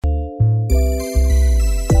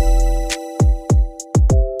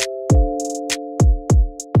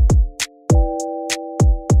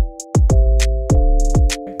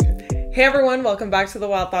Hey everyone, welcome back to the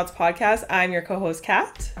Wild Thoughts podcast. I'm your co-host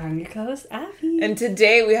Kat. I'm your co-host Abby. And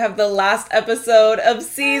today we have the last episode of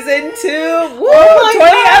season 2. Woo!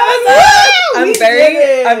 Oh 20 episodes!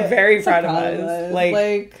 I'm very proud of us.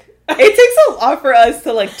 Like it takes a lot for us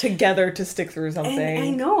to together to stick through something. And I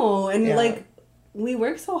know. And we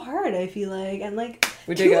work so hard, I feel like. And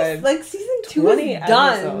we did good. Season 2 is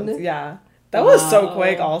done. Episodes. Yeah. That was so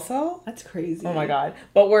quick also. That's crazy. Oh my god.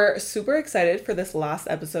 But we're super excited for this last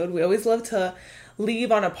episode. We always love to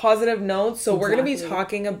leave on a positive note. So we're going to be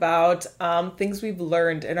talking about things we've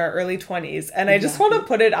learned in our early 20s. And I just want to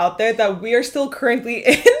put it out there that we are still currently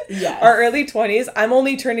in our early 20s. I'm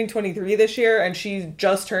only turning 23 this year and she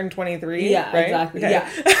just turned 23. Yeah, right? exactly. Okay. Yeah.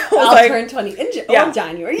 I'll turn 20 in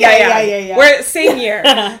January. Yeah. We're same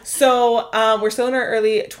year. So we're still in our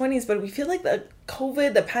early 20s, but we feel like the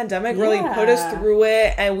pandemic really put us through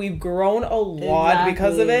it, and we've grown a lot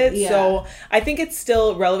because of it. Yeah. So I think it's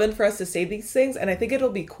still relevant for us to say these things, and I think it'll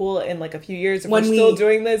be cool in a few years if we're still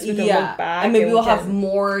doing this. We can look back, and maybe we'll have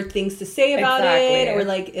more things to say about it, or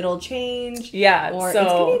it'll change. Yeah, or so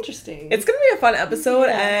it's gonna be interesting. It's gonna be a fun episode,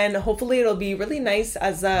 and hopefully it'll be really nice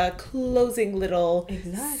as a closing little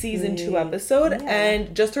season 2 episode. Yeah.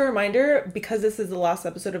 And just a reminder, because this is the last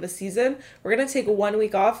episode of a season, we're gonna take 1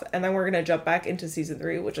 week off, and then we're gonna jump back into season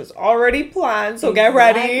 3, which is already planned, so get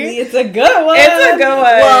ready. It's a good one.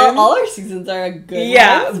 Well, all our seasons are good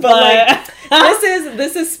ones, but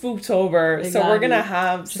this is Spooktober, so we're gonna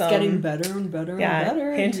have just getting better and better and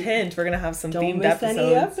better. Hint, we're gonna have some Don't themed miss episodes.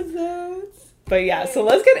 any episodes. But so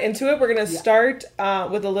let's get into it. We're gonna start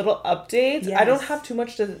with a little update. Yes. I don't have too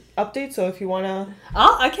much to update, so if you wanna,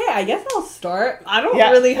 okay, I guess I'll start. I don't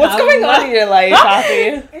really have what's going on in your life,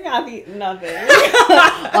 Kathy? Nothing.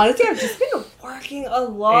 Honestly, I've just been working a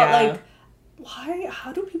lot. Yeah.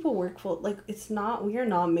 How do people work full? We are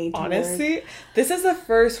not made to Honestly, work. this is the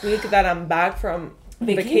first week that I'm back from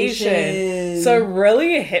vacation. So it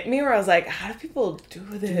really hit me where I was like, how do people do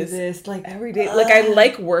this every day? I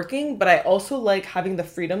like working, but I also like having the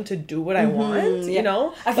freedom to do what I want, you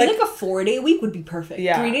know? I feel like a 4-day week would be perfect.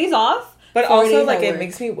 Yeah. 3 days off. But also, it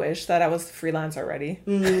makes me wish that I was freelance already.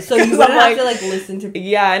 So you wouldn't have to, listen to...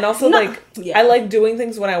 Yeah, and also, I like doing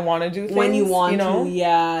things when I want to do things. When you want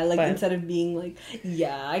to, but instead of being,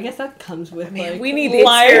 I guess that comes with, we need the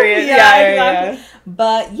experience. Yeah, exactly.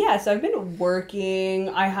 But, so I've been working.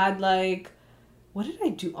 I had, what did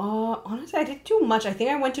I do? Honestly, I didn't do much. I think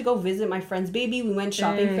I went to go visit my friend's baby. We went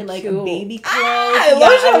shopping for, a baby clothes. I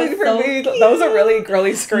love shopping for baby clothes. That was a really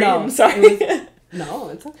girly scream. No, sorry. No,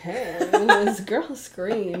 it's okay. It was girl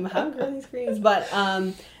scream. How girly screams. But,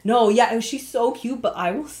 she's so cute. But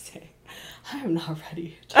I will say, I am not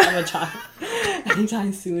ready to have a child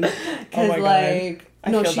anytime soon. Because,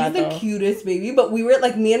 she's the cutest baby. But we were,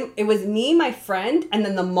 it was me, my friend, and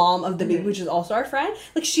then the mom of the baby, which is also our friend.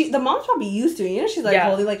 The mom's probably used to it. You know, she's,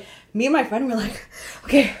 holding, me and my friend were like,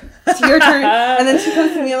 okay, it's your turn. And then she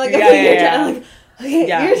comes to me, I'm like, okay, your turn. I'm like, okay,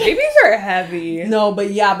 babies are heavy. No, but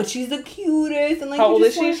she's the cutest. And how old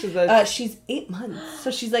is she? She's 8 months,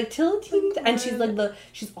 so she's till teeny, and she's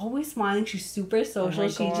she's always smiling. She's super social.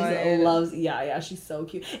 She just loves. She's so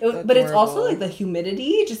cute. But it's also the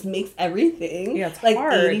humidity just makes everything it's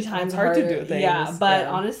hard. 80 times harder to do things. Yeah, but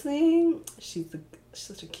honestly, she's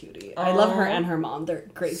such a cutie. I love her and her mom. They're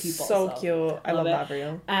great people. So cute. I love that for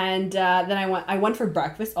you. And then I went for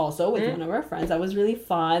breakfast also with one of our friends. That was really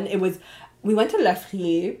fun. We went to Le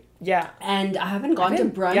Frier. Yeah. And I haven't gone to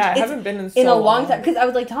brunch. Yeah, I haven't been in a long time. Because I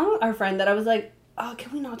was telling our friend that I was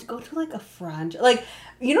can we not go to a franchise?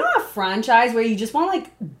 You know a franchise where you just want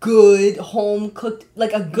good home cooked,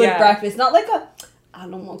 a good breakfast. Not a... I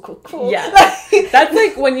don't want to cook. Yeah,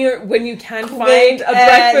 that's when you can't find a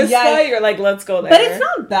breakfast spot, you're let's go there. But it's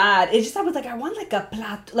not bad. It's just I was I want a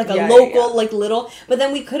plat, a local, little. But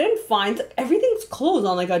then we couldn't find. Everything's closed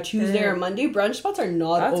on a Tuesday or Monday. Brunch spots are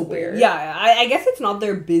not open. Weird. Yeah, I guess it's not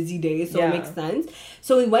their busy day, so it makes sense.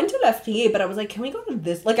 So we went to Le Frier, but I was can we go to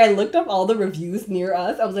this? I looked up all the reviews near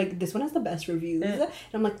us. I was this one has the best reviews, and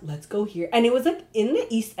I'm let's go here. And it was in the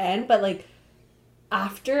East End, but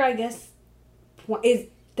after I guess. Is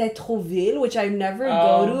Tétroville, which I never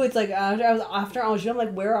go to. It's after Angers.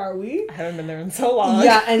 I'm where are we? I haven't been there in so long.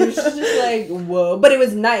 Yeah, and it's just whoa. But it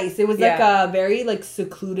was nice. It was a very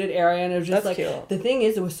secluded area, and it was just cute. The thing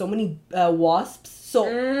is, there was so many wasps. So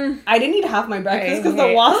I didn't eat half my breakfast because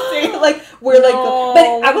the wasps ate, were but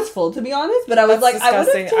I was full, to be honest. But I was That's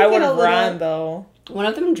disgusting. I would have ran though. One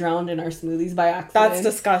of them drowned in our smoothies by accident. That's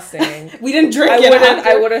disgusting. We didn't drink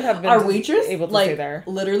I wouldn't have been our waitress able to like stay there.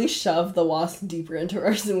 literally shoved the wasp deeper into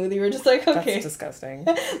our smoothie. We're just like, okay. That's disgusting.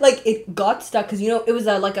 Like it got stuck because it was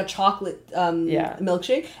like a chocolate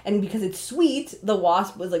milkshake, and because it's sweet, the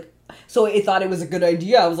wasp was like, so it thought it was a good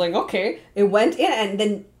idea. I was like, okay. It went in, and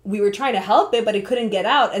then we were trying to help it, but it couldn't get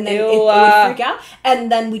out, and then it would freak out.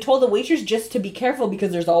 And then we told the waitress just to be careful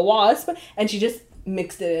because there's a wasp, and she just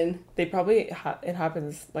mixed it in. They probably it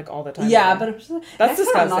happens like all the time. Yeah, but I'm just like, that's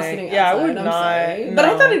disgusting. Yeah, I would not. No. But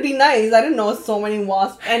I thought it'd be nice. I didn't know so many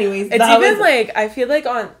wasps. Anyways, it's even like I feel like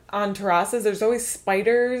on terraces there's always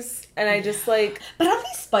spiders, and I just like. But at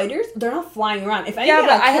least spiders, they're not flying around. If but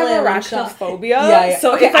I have arachnophobia. Yeah.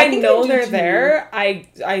 So okay, if I know they're there, I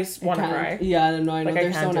want to cry. Yeah, no, I know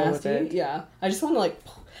they're so nasty. Yeah, I just want to like.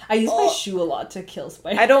 I use my shoe a lot to kill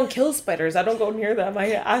spiders. I don't kill spiders. I don't go near them.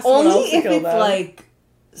 I ask only someone else to kill them. Only if it's like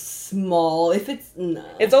small. If it's no.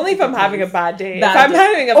 It's only if I'm having a bad day. If I'm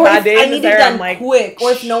having a bad day, I need it done like quick.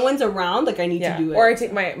 Or if no one's around, like I need to do it. Or I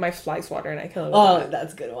take my fly swatter and I kill it. Oh,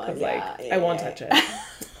 that's a good one. I won't touch it.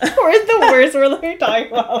 We're the worst. We're like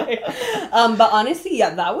talking about it. But honestly,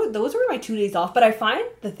 yeah, those were my 2 days off. But I find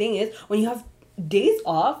the thing is when you have days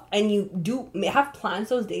off and you do have plans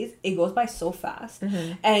those days, it goes by so fast,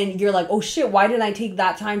 and you're like, oh shit, why didn't I take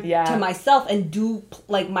that time to myself and do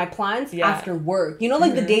like my plans after work,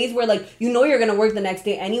 like the days where like you're gonna work the next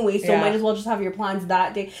day anyway, so might as well just have your plans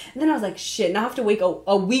that day. And then I was like, shit, now I have to wait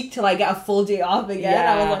a week till I get a full day off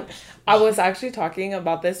again. I was actually talking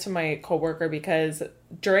about this to my coworker because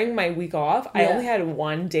during my week off, I only had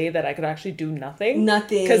one day that I could actually do nothing.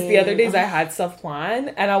 Because the other days I had stuff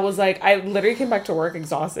planned, and I was like, I literally came back to work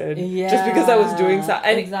exhausted. Yeah. Just because I was doing stuff.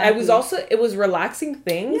 And I was also, it was relaxing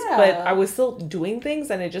things, but I was still doing things,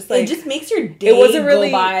 and it just like. It just makes your day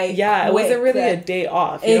go by Yeah, it wasn't really a day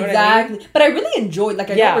off. You know what I mean? But I really enjoyed, like,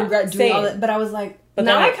 I don't regret doing all that, but I was like, but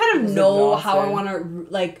now I kind of know how I want to,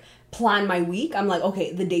 like, plan my week. I'm like,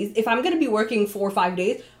 okay, the days, if I'm gonna be working 4 or 5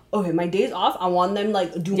 days, okay, my days off, I want them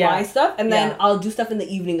like do my stuff, and then I'll do stuff in the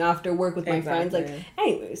evening after work with my friends. Like,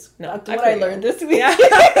 anyways, that's what I learned this week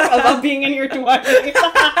about being in your 20s.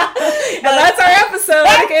 And that's our episode.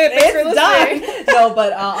 Okay, thanks for listening. No,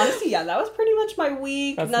 but honestly, that was pretty much my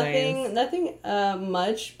week. That's nothing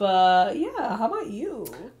much, but yeah. How about you?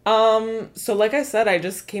 So like I said, I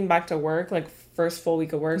just came back to work like first full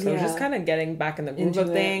week of work, so I was just kind of getting back in the groove of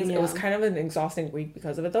things. It was kind of an exhausting week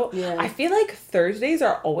because of it, though. I feel like Thursdays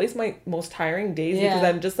are always my most tiring days because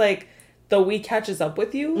I'm just like, the week catches up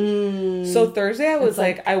with you. So Thursday I was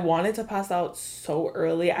like, I wanted to pass out so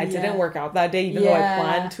early. I didn't work out that day, even though I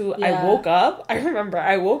planned to. I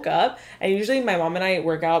woke up, and usually my mom and I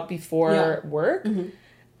work out before work.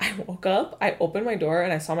 I woke up, I opened my door,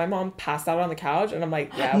 and I saw my mom passed out on the couch, and I'm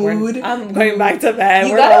like, I'm going back to bed.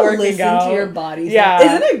 You gotta listen to your body. Yeah.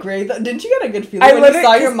 Isn't it great? Didn't you get a good feeling when you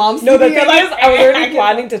saw your mom sleeping? No, the thing is, I was already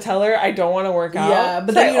planning to tell her I don't want to work out. Yeah,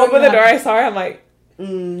 but then I opened the door, I saw her, I'm like,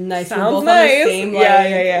 nice. Sounds we're both nice. On the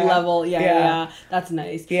same level. Yeah. That's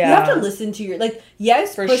nice. Yeah. You have to listen to your, like,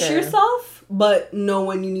 yes, push yourself, but know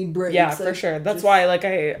when you need breaks. Yeah, for sure. That's why, like,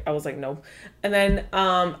 I was like, no. And then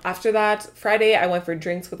after that, Friday, I went for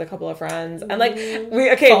drinks with a couple of friends. And, like,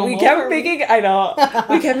 we kept making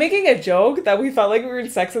a joke that we felt like we were in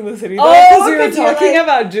Sex and the City. Because we were talking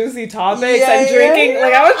about juicy topics and drinking.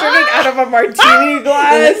 Like, I was drinking out of a martini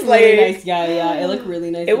glass. It looked really nice. Yeah. It looked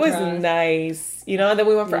really nice. It was nice. And then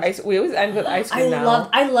we went for ice. We always end with ice cream now.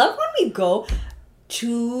 I love when we go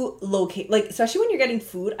to locate, like, especially when you're getting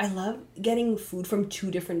food. I love getting food from 2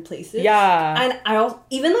 different places. Yeah. And I also,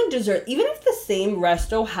 even like dessert, even if the same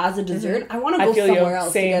resto has a dessert, I want to go somewhere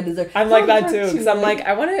else to get dessert. I'm like that too, because I'm like,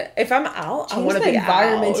 I want to, if I'm out, I want to be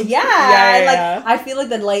environment. Out. Yeah. Like, I feel like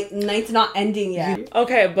the night's not ending yet.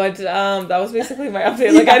 Okay, but that was basically my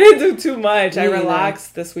update. Like, I didn't do too much. I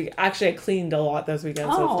relaxed this week. Actually, I cleaned a lot this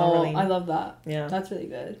weekend, so it's not really. I love that. Yeah. That's really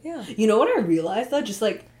good. Yeah. You know what I realized though?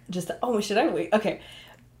 Should I wait? Okay.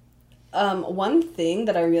 One thing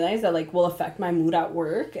that I realized that like will affect my mood at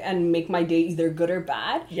work and make my day either good or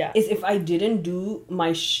bad is if I didn't do my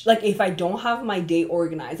if I don't have my day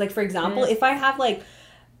organized. Like, for example, if I have like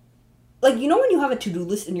when you have a to-do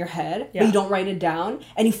list in your head but you don't write it down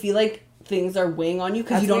and you feel like things are weighing on you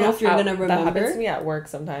because you don't know if you're gonna remember. That happens to me at work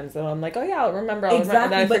sometimes. So I'm like, oh yeah, I'll remember. And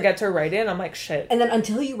then I forget to write it, and I'm like, shit. And then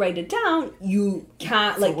until you write it down, you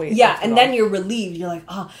can't and then you're relieved. You're like,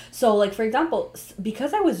 oh. So like, for example,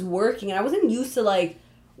 because I was working and I wasn't used to like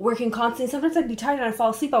working constantly. Sometimes I'd be tired and I'd fall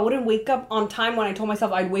asleep. I wouldn't wake up on time when I told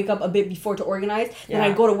myself I'd wake up a bit before to organize. Then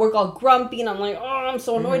I'd go to work all grumpy and I'm like, oh, I'm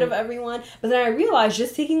so annoyed of everyone. But then I realized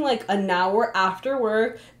just taking like an hour after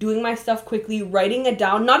work, doing my stuff quickly, writing it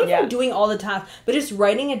down, not even doing all the tasks, but just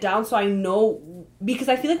writing it down so I know. Because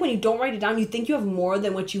I feel like when you don't write it down, you think you have more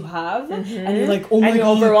than what you have. And you're like, oh my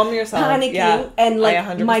God. Overwhelm yourself. Panicking. Yeah. And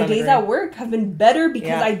like my days at work have been better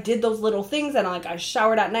because I did those little things and like I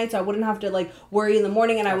showered at night so I wouldn't have to like worry in the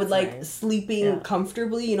morning and I would like sleeping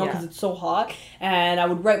comfortably, you know, because it's so hot. And I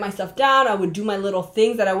would write my stuff down. I would do my little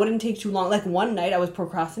things that I wouldn't take too long. Like one night I was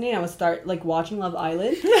procrastinating. I would start like watching Love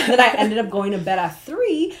Island. Then I ended up going to bed at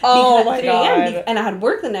 3. Oh my God. And I had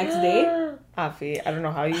work the next day. Afi, I don't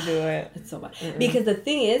know how you do it. It's so bad. Because the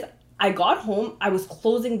thing is, I got home, I was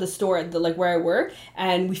closing the store at the like where I work,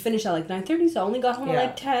 and we finished at like 9:30, so I only got home at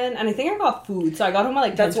like 10, and I think I got food, so I got home at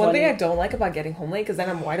like 10:20. That's one thing I don't like about getting home late, because then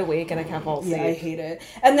I'm wide awake and I can't fall asleep. Yeah, I hate it.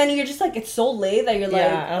 And then you're just like, it's so late that you're like,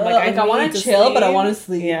 I want to chill, but I want to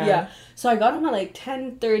sleep. Yeah. So I got home at like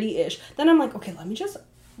 10:30-ish. Then I'm like, okay, let me just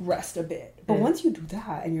rest a bit. But once you do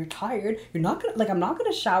that and you're tired, you're not gonna, like, I'm not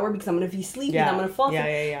gonna shower because I'm gonna be sleepy and I'm gonna fall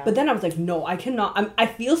asleep. But then I was like, no, I cannot. I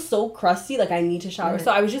feel so crusty, like I need to shower.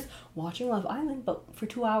 So I was just watching Love Island, but for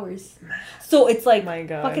 2 hours. So it's like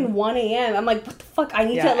fucking 1 a.m. I'm like, what the fuck? I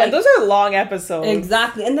need to like. And those are long episodes.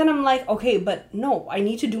 Exactly. And then I'm like, okay, but no, I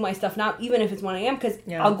need to do my stuff now, even if it's 1 a.m. because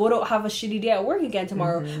I'll go to have a shitty day at work again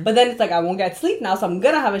tomorrow. But then it's like I won't get sleep now, so I'm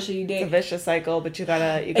gonna have a shitty day. It's a vicious cycle, but you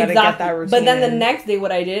gotta get that routine. But then the next day,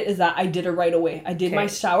 what I did is that I did it right away. I did my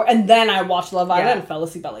shower and then I watched Love Island and fell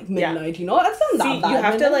asleep at like midnight. You know, that's not that bad. You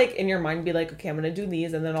have to like in your mind be like, okay, I'm gonna do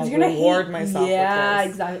these and then I'll reward myself. Yeah,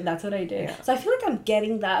 exactly. That's what I did. Yeah. So I feel like I'm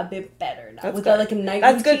getting that a bit better now. That's with good. Like a night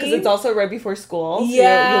That's routine. good because it's also right before school. So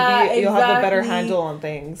yeah, you'll have a better handle on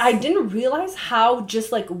things. I didn't realize how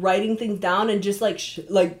just like writing things down and just like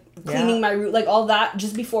cleaning my room, like all that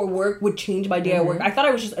just before work would change my day at work. I thought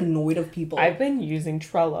I was just annoyed of people. I've been using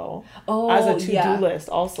Trello as a to-do list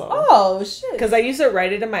also. Oh shit! Because I used to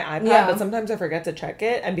write it in my iPad, but sometimes I forget to check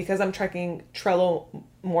it, and because I'm checking Trello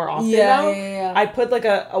more often now, I put like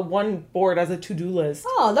a one board as a to-do list.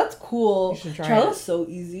 Oh, that's cool. You should try Trello's so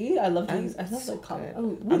easy. I love to use. I love like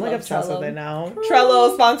I'm like obsessed with it now.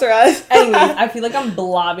 Trello sponsor us. Anyways, I feel like I'm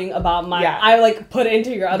blabbing about my. I like put it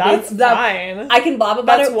into your updates. That's fine. I can blob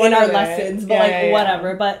about it in our lessons, but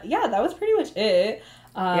whatever. But yeah, that was pretty much it.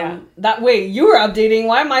 That way you were updating.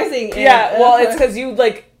 Why am I saying it? Yeah, well, it's because you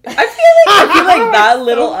like. I feel like that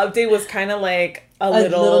little update was kind of like a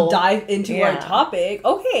little dive into our topic.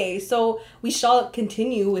 Okay, so we shall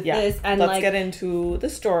continue with this and let's get into the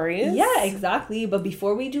stories. Yeah, exactly. But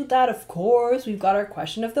before we do that, of course, we've got our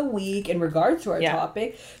question of the week in regards to our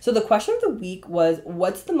topic. So the question of the week was,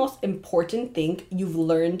 what's the most important thing you've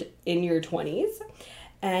learned in your 20s?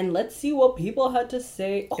 And let's see what people had to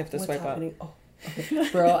say. You have to swipe up. Okay.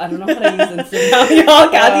 Bro, I don't know how to use Instagram. Y'all,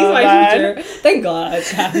 Kathy's my teacher. Thank God,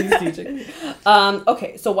 Kathy's teaching.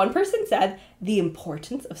 Okay, so one person said the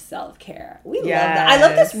importance of self-care. We love that. I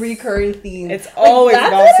love this recurring theme. It's always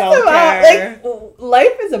about self-care. Like,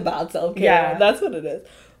 life is about self-care. Yeah. That's what it is.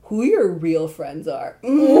 Who your real friends are.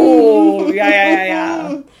 Ooh,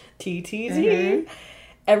 yeah. TTG.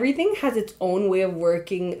 Everything has its own way of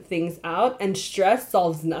working things out, and stress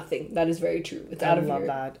solves nothing. That is very true. It's out of here. I love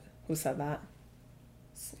that. Who said that?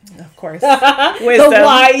 Of course. Wisdom. The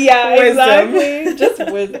why, exactly.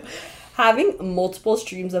 Just wisdom. Having multiple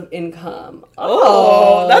streams of income.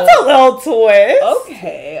 Oh, that's a little twist.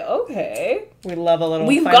 Okay. We love a little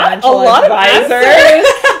We've financial got a lot advisor. Of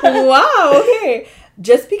answers. Wow, okay.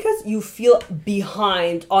 Just because you feel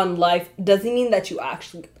behind on life doesn't mean that you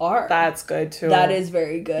actually are. That's good too. That is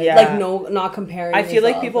very good. Yeah. Like, no, not comparing. I feel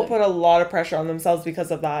like people put a lot of pressure on themselves because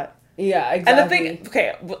of that. Yeah, exactly. And the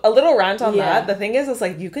thing, a little rant on that. The thing is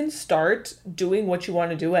like, you can start doing what you want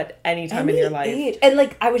to do at any time in your life. Age. And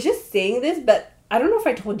like, I was just saying this, but I don't know if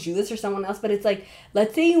I told you this or someone else, but it's like,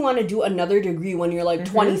 let's say you want to do another degree when you're like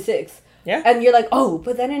 26. Yeah. And you're like, oh,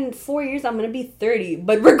 but then in 4 years, I'm going to be 30.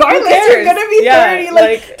 But regardless, you're going to be 30.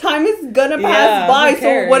 Like, time is going to pass by.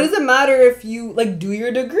 So what does it matter if you, like, do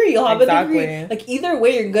your degree? You'll have a degree. Like, either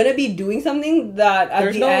way, you're going to be doing something that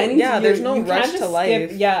at the end. Yeah, there's no rush to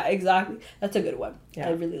life. Yeah, exactly. That's a good one. Yeah.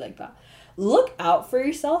 I really like that. Look out for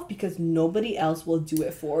yourself because nobody else will do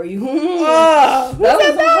it for you. Oh, that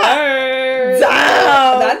was hard.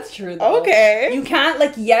 Damn. That's true, though. Okay. You can't,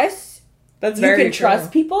 like, yes, that's very you can true.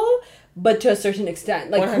 Trust people, but to a certain extent.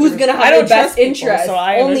 Like, 100%. Who's going to have your best interest? So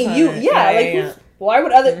only you. Yeah, why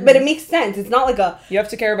would other... But it makes sense. It's not like a... You have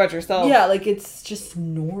to care about yourself. Yeah, like, it's just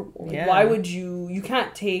normal. Like, why would you... You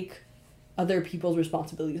can't take other people's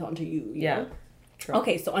responsibilities onto you, you know? True.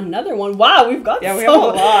 Okay, so another one. Wow, we've got we have a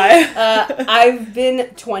lot. I've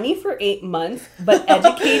been 20 for 8 months, but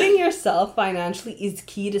educating yourself financially is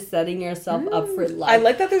key to setting yourself up for life. I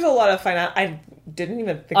like that there's a lot of finance. I didn't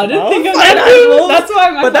even think I didn't think of financials. That's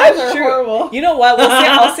why my that's are true. horrible. You know what?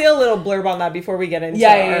 I'll say a little blurb on that before we get into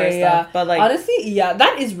our stuff. But like, honestly,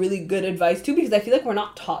 that is really good advice too, because I feel like we're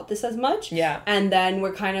not taught this as much. Yeah. And then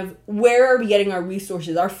we're kind of, where are we getting our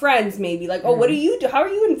resources? Our friends maybe like, oh, what do you do? How are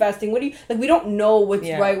you investing? What do you like? We don't know what's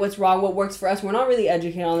right, what's wrong, what works for us. We're not really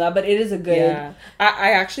educated on that, but it is a good. Yeah.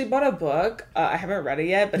 I actually bought a book. I haven't read it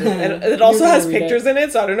yet, but it also has pictures in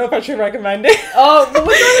it, so I don't know if I should recommend it. Oh, but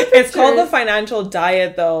what's on the pictures? It's called The Financial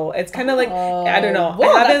Diet, though. It's kind of like, I don't know.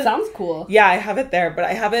 Whoa, that sounds cool. Yeah, I have it there, but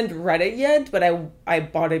I haven't read it yet. But I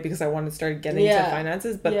bought it because I wanted to start getting into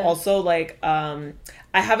finances. But also, like, I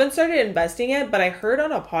haven't started investing yet, but I heard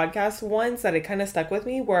on a podcast once that it kind of stuck with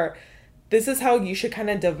me, where this is how you should kind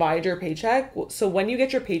of divide your paycheck. So when you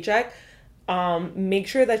get your paycheck, make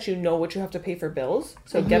sure that you know what you have to pay for bills.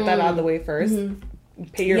 So get that out of the way first.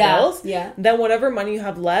 Pay your bills. Yeah. Then whatever money you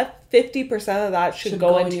have left, 50% of that should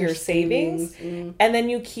go into your savings. And then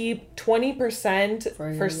you keep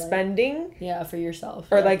 20% for spending. Yeah, for yourself.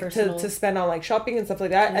 Or like to spend on like shopping and stuff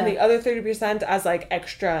like that. Yeah. And the other 30% as like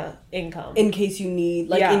extra income. In case you need,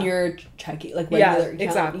 like in your checking, like regular account.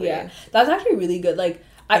 Exactly. Yeah. That's actually really good. Like,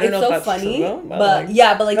 it's so funny, true, but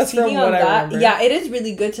like speaking of that, it is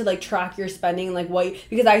really good to like track your spending, like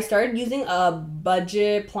because I started using a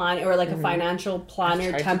budget plan or like a financial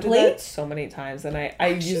planner template. To do that so many times, and I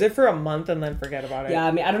use it for a month and then forget about it. Yeah,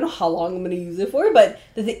 I mean, I don't know how long I'm gonna use it for, but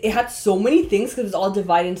it had so many things because it's all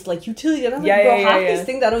divided into like utilities. And I'm like, half these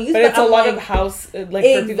things I don't use. But it's a lot of house, like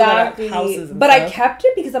for people that have houses. But I kept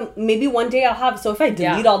it because maybe one day I'll have. So if I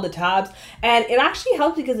delete all the tabs, and it actually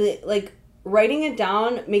helps because it like. Writing it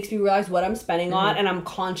down makes me realize what I'm spending on, and I'm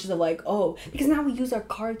conscious of like, because now we use our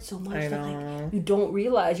cards so much that like you don't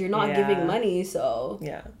realize you're not giving money. So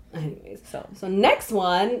anyways, so next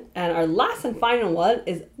one and our last and final one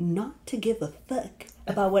is not to give a fuck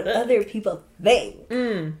about what other people think.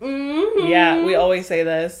 Yeah, we always say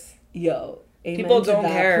this. Yo. Amen. People don't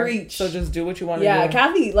care. Preach. So just do what you want to do. Yeah,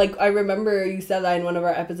 Kathy, like I remember you said that in one of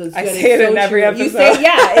our episodes. I say it in every episode. You say,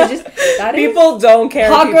 it's just that people don't care.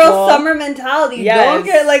 Hot girl summer mentality. Yes. Don't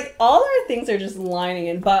care. Like all our things are just lining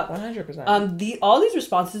in. But 100%. All these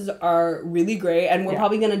responses are really great, and we're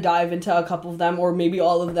probably gonna dive into a couple of them, or maybe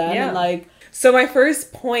all of them. Yeah. And so my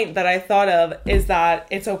first point that I thought of is that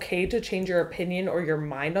it's okay to change your opinion or your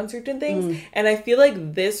mind on certain things. And I feel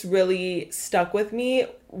like this really stuck with me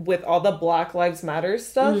with all the Black Lives Matter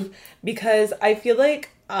stuff because I feel like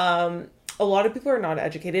a lot of people are not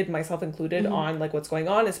educated, myself included, on like what's going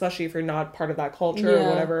on, especially if you're not part of that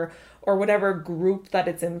culture or whatever group that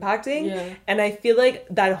it's impacting. And I feel like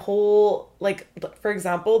that whole, like, for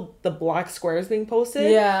example, the black squares being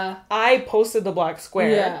posted. I posted the black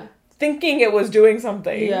square. Thinking it was doing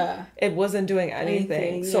something. It wasn't doing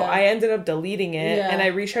anything. So I ended up deleting it and I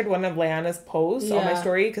reshared one of Leanna's posts on my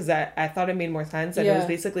story because I thought it made more sense. And it was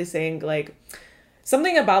basically saying like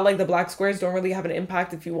something about like the black squares don't really have an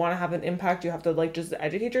impact. If you want to have an impact, you have to like just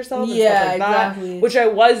educate yourself and stuff like that. Which I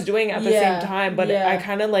was doing at the same time, but I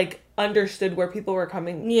kind of like understood where people were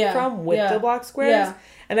coming from with the black squares.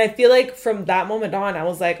 And I feel like from that moment on, I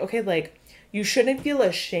was like, okay, like you shouldn't feel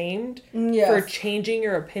ashamed for changing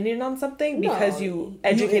your opinion on something because you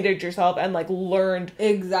educated yourself and like learned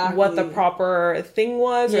what the proper thing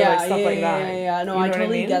was or like stuff like that. No, I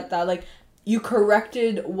totally get that. Like you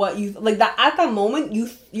corrected what you like that at that moment.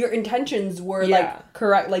 Your intentions were like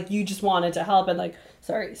correct. Like you just wanted to help and like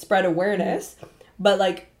spread awareness, but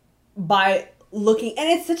like by looking and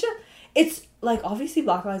it's like obviously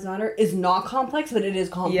Black Lives Matter is not complex, but it is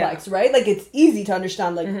complex, right? Like it's easy to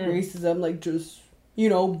understand like racism, like just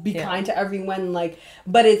be kind to everyone, like,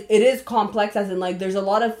 but it is complex as in like there's a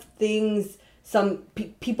lot of things some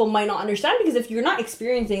people might not understand because if you're not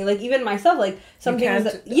experiencing, like even myself, like some things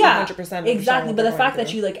that, 100% exactly, but the fact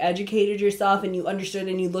that you like educated yourself and you understood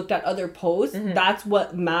and you looked at other posts, that's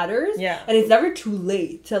what matters. And it's never too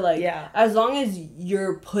late to like as long as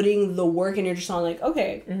you're putting the work and you're just on like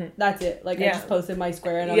okay, that's it, like I just posted my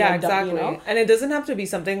square and I'm like, exactly done, and it doesn't have to be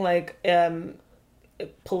something like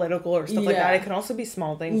political or stuff like that. It can also be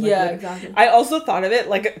small things. Exactly. I also thought of it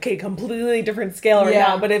like, okay, completely different scale right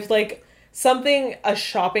now, but if like something, a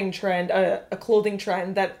shopping trend, a clothing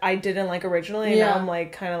trend that I didn't like originally, and now I'm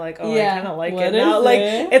like kind of like, I kind of like it now. Like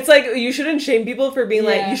it's like you shouldn't shame people for being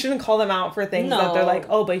like, you shouldn't call them out for things that they're like,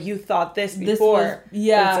 oh, but you thought this before.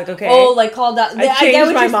 It's like, okay, like call that. I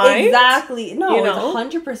changed my mind. Exactly. No,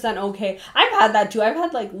 it's 100% okay. I've had that too. I've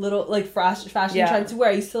had like little like fashion trends where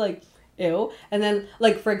I used to like ew. And then,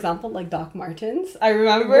 like, for example, like Doc Martens. I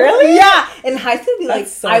remember. Really? Yeah. In high school, be like,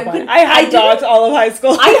 so I had dogs all of high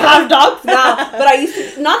school. I have dogs now, but I used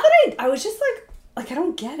to, not that I was just like, I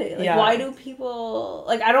don't get it. Like, why do people,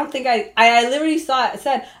 like, I don't think I literally said,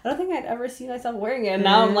 I don't think I'd ever see myself wearing it. And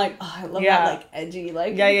now I'm like, oh, I love that, like, edgy,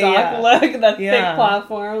 like, doc look, that thick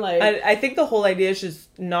platform. Like, I think the whole idea is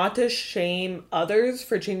just not to shame others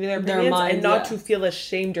for changing their opinions minds, and not to feel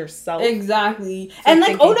ashamed yourself. Exactly. And,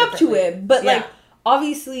 like, own up to it. But, like,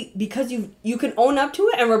 obviously, because you can own up to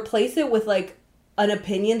it and replace it with, like, an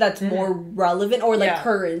opinion that's more relevant or like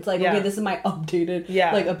current, like okay, this is my updated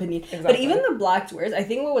like opinion. Exactly. But even the black squares, I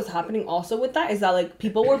think what was happening also with that is that like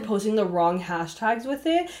people were posting the wrong hashtags with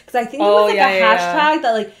it, because I think there was like a hashtag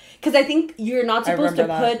that like, because I think you're not supposed to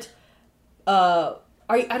put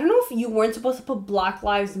I don't know if you weren't supposed to put Black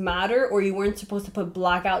Lives Matter or you weren't supposed to put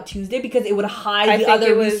Blackout Tuesday because it would hide the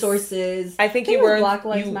other resources. I think you weren't. Black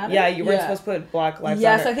Lives Matter. Yeah, you weren't supposed to put Black Lives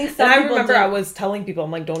Matter. Yes, I think some people. And I remember I was telling people,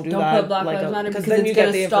 I'm like, don't do that. Don't put Black Lives Matter because then you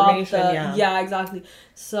get the information. Yeah, exactly.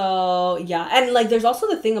 So yeah, and like there's also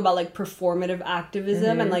the thing about like performative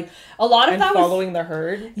activism and like a lot of that following the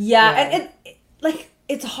herd. Yeah, and it like.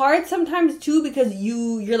 It's hard sometimes too because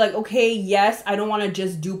you're like, okay, yes, I don't want to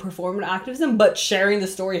just do performative activism, but sharing the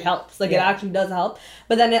story helps. Like it actually does help.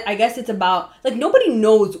 But then I guess it's about like nobody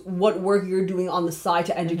knows what work you're doing on the side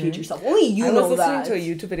to educate yourself. Only you know that. I was listening to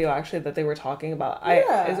a YouTube video actually that they were talking about.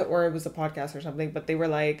 Or it was a podcast or something, but they were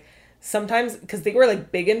like sometimes because they were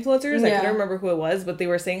like big influencers. I couldn't remember who it was, but they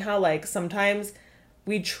were saying how like sometimes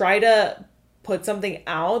we try to put something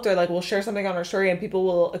out or like we'll share something on our story and people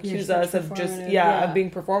will accuse us of just of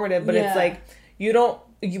being performative, but it's like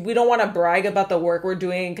we don't want to brag about the work we're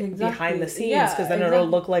doing behind the scenes because then it'll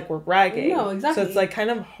look like we're bragging. No, exactly. So it's like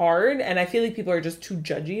kind of hard, and I feel like people are just too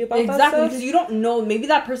judgy about that stuff. Because you don't know, maybe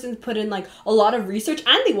that person's put in like a lot of research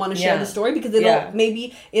and they want to share the story because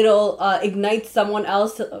it'll ignite someone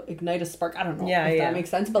else to ignite a spark. I don't know if that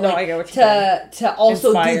makes sense, but I get what you're saying. To also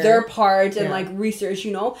inspire. Do their part and like research,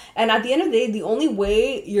 you know. And at the end of the day, the only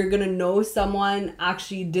way you're gonna know someone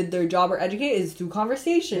actually did their job or educate is through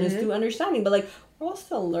conversation, is through understanding. But like we're all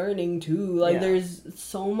still learning too. Like there's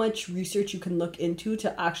so much research you can look into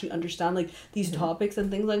to actually understand like these topics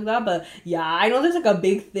and things like that. But yeah, I know there's like a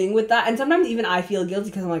big thing with that, and sometimes even I feel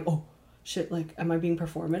guilty because I'm like, oh shit, like am I being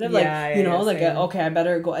performative? Like you know, like okay, I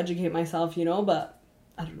better go educate myself, you know. But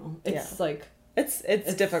I don't know. It's like it's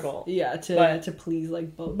difficult. Yeah, to please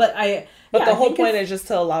like both. But the whole point is just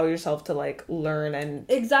to allow yourself to like learn and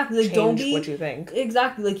exactly like don't be what you think.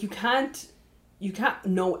 Exactly, like you can't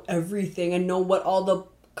know everything and know what all the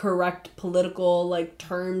correct political like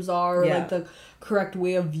terms are or like the correct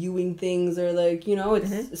way of viewing things or like, you know, it's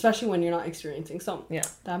especially when you're not experiencing. So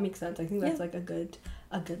that makes sense. I think that's like a good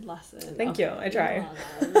lesson. Thank you. I try.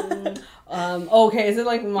 Okay, is it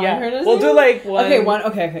like my turn? We'll do like one. Okay, one.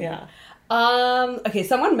 Okay. Yeah. Okay,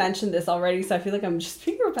 someone mentioned this already, so I feel like I'm just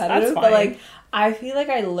being repetitive. That's fine. But like I feel like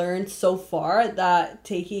I learned so far that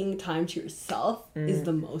taking time to yourself is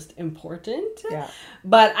the most important. Yeah.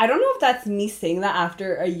 But I don't know if that's me saying that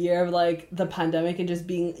after a year of like the pandemic and just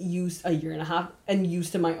being used a year and a half and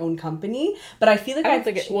used to my own company. But I feel like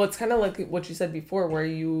it's kind of like what you said before, where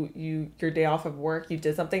you your day off of work, you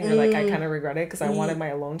did something, you're like, I kind of regret it because I wanted my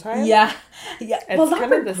alone time. Yeah. It's well, not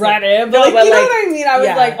kind of regret it, but like, you know what I mean? I was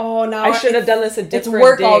like, oh, now I should have done this a different It's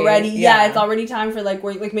work day. already. Yeah, it's already time for like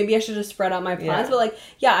work. Like maybe I should have spread out my plans. But like,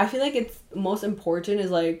 I feel like it's most important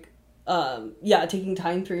is like, taking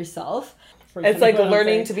time for yourself. It's like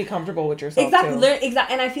learning to be comfortable with yourself. Exactly.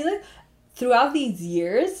 Exactly. And I feel like throughout these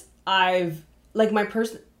years, I've like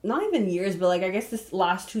not even years, but like I guess this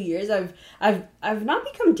last 2 years, I've not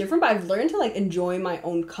become different, but I've learned to like enjoy my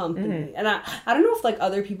own company. And I don't know if like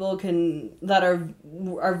other people that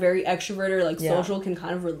are very extroverted or like social can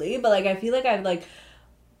kind of relate, but like I feel like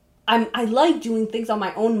I like doing things on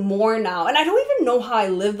my own more now, and I don't even know how I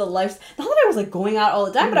live the life. Not that I was like going out all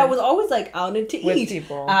the time, but I was always like out to eat with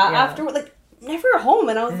people after, like never home,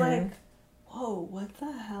 and I was like, whoa, what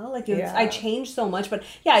the hell? Like I changed so much, but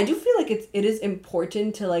I do feel like it is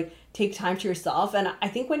important to like take time to yourself, and I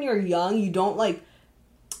think when you're young, you don't like.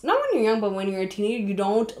 Not when you're young, but when you're a teenager, you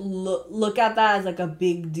don't look at that as like a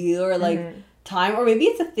big deal or like. Time, or maybe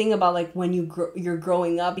it's a thing about like when you're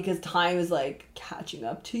growing up because time is like catching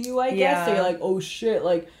up to you, I guess. So you're like, oh shit,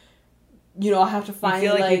 like, you know, I have to find.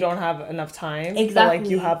 You feel like you don't have enough time. Exactly. But like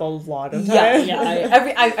you have a lot of time.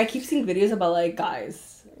 I keep seeing videos about like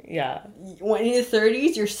guys. Yeah. When in your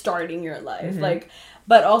 30s, you're starting your life, like,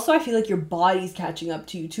 but also I feel like your body's catching up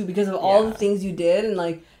to you too because of all the things you did and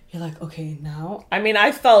like. you're like, okay, now. I mean,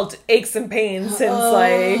 I felt aches and pains since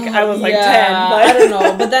like I was like 10. But I don't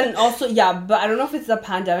know. But then also, yeah, but I don't know if it's the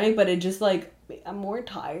pandemic, but it just like, I'm more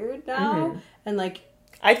tired now. And like,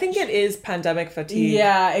 I think it is pandemic fatigue.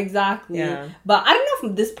 Yeah, exactly. Yeah. But I don't know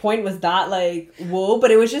if this point was that like, whoa,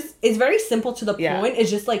 but it was just, it's very simple to the point.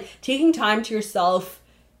 It's just like taking time to yourself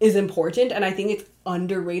is important. And I think it's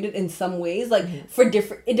underrated in some ways. Like for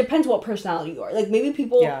different, it depends what personality you are. Like maybe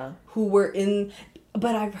people who were in,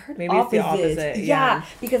 but I've heard maybe opposite. It's the opposite. Yeah.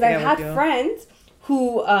 Because I've had friends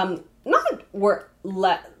who not were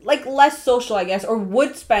less social, I guess, or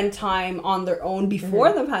would spend time on their own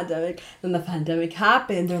before the pandemic. Then the pandemic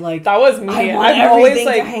happened. They're like, that was me. I'm always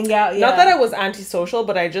like, to hang out. Not that I was antisocial,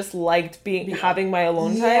 but I just liked having my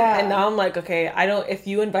alone time. And now I'm like, okay, I don't. If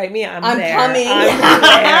you invite me, I'm there. Coming. I'm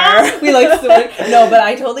there. We like no, but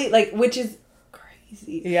I totally like, which is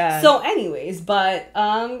crazy. Yeah. So, anyways, but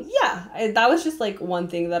that was just like one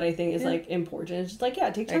thing that I think is like important. It's just like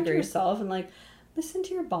take time to yourself and like. Listen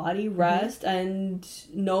to your body, rest, and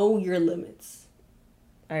know your limits.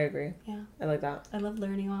 I agree. Yeah. I like that. I love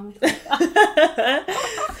learning all myself.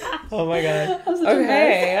 Oh my god.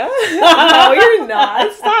 Okay. No, you're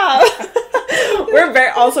not. Stop.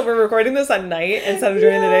 We're recording this at night instead of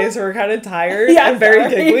during the day, so we're kind of tired and very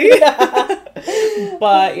giggly.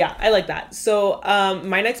 But yeah, I like that. So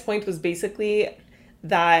my next point was basically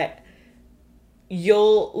that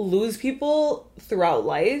you'll lose people throughout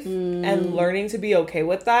life and learning to be okay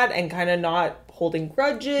with that and kind of not holding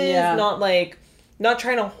grudges, not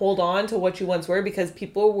trying to hold on to what you once were, because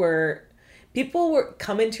people were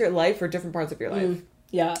come into your life for different parts of your life.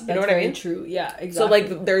 Yeah, that's you know what I mean? True. Yeah, exactly. So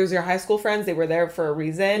like there's your high school friends, they were there for a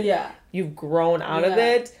reason. Yeah. You've grown out of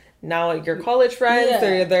it. Now your college friends,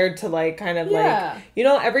 they're there to like kind of like, you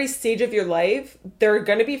know, every stage of your life, there are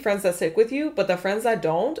going to be friends that stick with you, but the friends that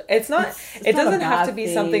don't, it doesn't have to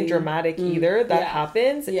be something dramatic either that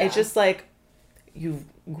happens. Yeah. It's just like you've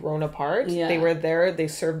grown apart. Yeah. They were there, they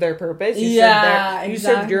served their purpose. You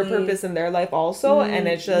served your purpose in their life also. And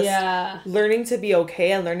it's just learning to be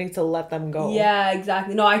okay and learning to let them go. Yeah,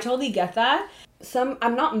 exactly. No, I totally get that.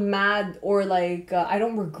 I'm not mad or like I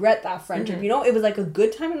don't regret that friendship. You know, it was like a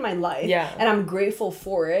good time in my life, and I'm grateful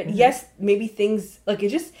for it. Yes, maybe things like it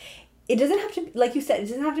doesn't have to, like you said, it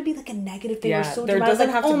doesn't have to be like a negative thing or so dramatic. Doesn't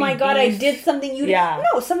like, have to oh my god, beef. I did something you did.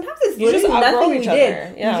 No, sometimes it's you literally just nothing you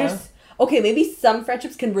did. Yeah. You just maybe some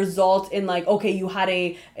friendships can result in like, okay, you had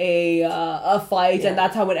a fight and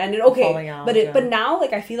that's how it ended. Okay, out, but now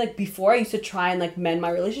like I feel like before I used to try and like mend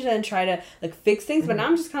my relationship and try to like fix things, but now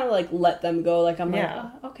I'm just kind of like let them go. Like I'm like,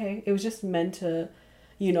 okay, it was just meant to,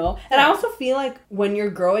 you know. And I also feel like when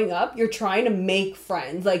you're growing up, you're trying to make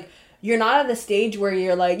friends. Like you're not at the stage where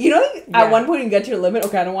you're like, you know, at one point you get to your limit.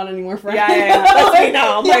 Okay, I don't want any more friends. That's me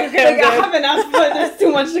now. I'm like, okay, like I have enough, but there's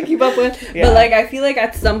too much to keep up with. But like, I feel like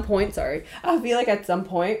at some point,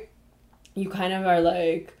 you kind of are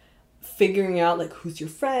like figuring out like who's your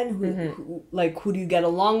friend, who do you get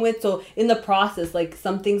along with. So in the process, like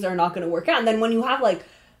some things are not going to work out. And then when you have like,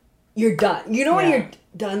 you're done. You know when you're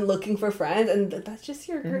done looking for friends and that's just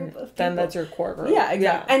your group of people. Then that's your core group. Yeah,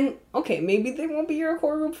 exactly. And okay, maybe they won't be your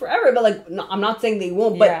core group forever, but like no, I'm not saying they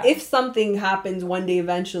won't, but if something happens one day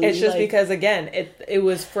eventually, it's just like, because again, it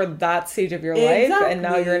was for that stage of your life and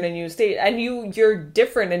now you're in a new state and you're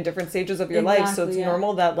different in different stages of your life, so it's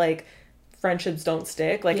normal that like friendships don't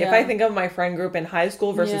stick. Like if I think of my friend group in high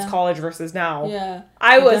school versus college versus now,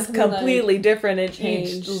 I was completely like, different and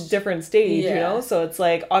changed different stage, you know? So it's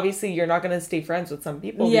like, obviously you're not going to stay friends with some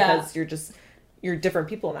people because you're different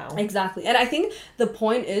people now. Exactly. And I think the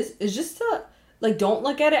point is just to like, don't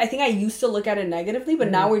look at it. I think I used to look at it negatively, but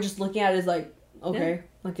now we're just looking at it as like, okay,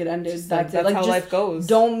 like it ended. That's it. Like how life goes.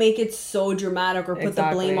 Don't make it so dramatic or put the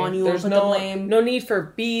blame on you. There's no need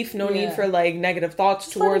for beef. No need for like negative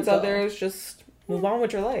thoughts towards others. Just move on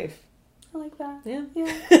with your life. I like that. Yeah.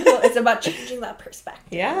 Cool. It's about changing that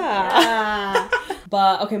perspective. Yeah.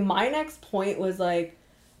 But okay, my next point was like,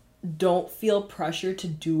 don't feel pressure to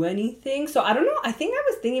do anything. So I don't know. I think I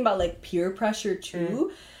was thinking about like peer pressure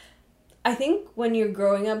too. I think when you're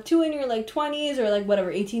growing up too in your like 20s or like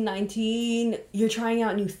whatever, 18, 19, you're trying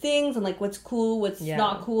out new things and like what's cool, what's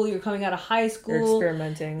not cool. You're coming out of high school. You're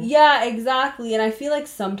experimenting. Yeah, exactly. And I feel like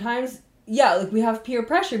sometimes, like we have peer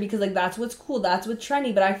pressure because like that's what's cool, that's what's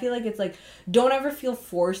trendy. But I feel like it's like, don't ever feel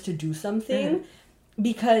forced to do something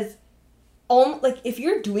because like if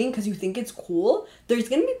you're doing because you think it's cool, there's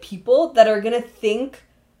going to be people that are going to think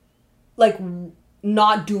like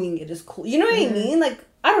not doing it is cool. You know what I mean? Like,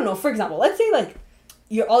 I don't know, for example, let's say like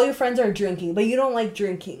all your friends are drinking, but you don't like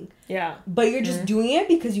drinking. Yeah. But you're just doing it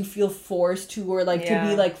because you feel forced to, or like to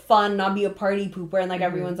be like fun, not be a party pooper, and like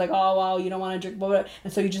everyone's like, oh wow, you don't want to drink, blah, blah, blah.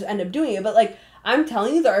 And so you just end up doing it. But like, I'm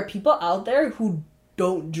telling you, there are people out there who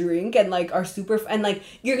don't drink and like are super and like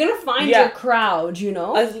you're gonna find your crowd, you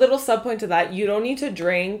know. A little sub point to that: you don't need to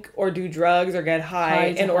drink or do drugs or get high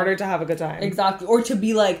in order to have a good time. Exactly, or to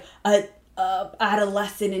be like a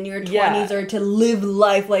adolescent in your 20s, or to live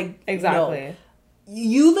life like exactly. No.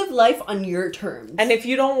 You live life on your terms. And if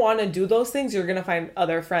you don't want to do those things, you're going to find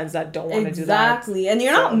other friends that don't want to do that. Exactly. And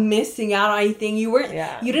you're not missing out on anything. You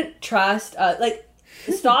didn't trust, like,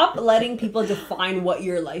 stop letting people define what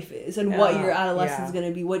your life is and what your adolescence is going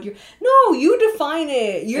to be. No, you define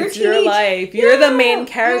it. It's your life. You're the main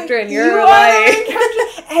character in your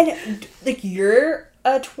life. And, like, you're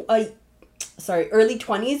early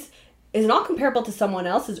 20s is not comparable to someone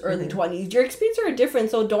else's early 20s. Your experiences are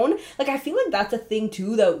different, so don't, like, I feel like that's a thing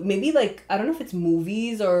too, that maybe, like, I don't know if it's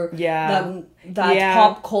movies or that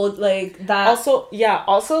pop culture, like, that.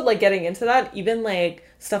 Also, like, getting into that, even, like,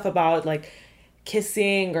 stuff about, like,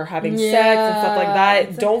 kissing or having sex and stuff like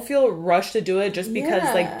that, don't feel rushed to do it just because,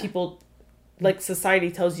 like, people, like,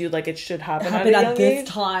 society tells you, like, it should happen at this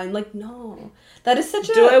time. Like, no. That is such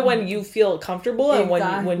do it when you feel comfortable and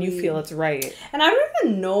when you feel it's right. And I don't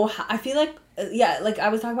even know how, I feel like, like I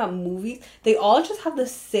was talking about movies, they all just have the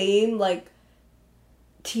same, like,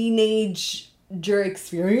 teenager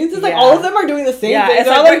experiences. Like, all of them are doing the same thing. It's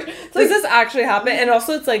like, does this actually happen? And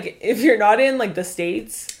also, it's like, if you're not in, like, the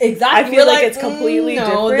States, exactly, I feel like it's completely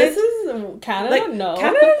different. This is Canada. Like, no,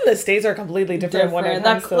 Canada and the States are completely different when it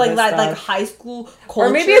comes to like this that, stuff. like high school culture. Or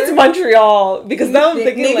maybe it's Montreal, because now I'm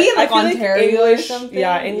thinking maybe like, I feel Ontario like English, or something.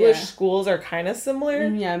 Yeah, English schools are kind of similar.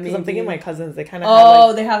 Yeah, maybe. Because I'm thinking my cousins, they kind of have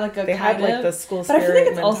like, they have like they have like the school spirit. But I feel like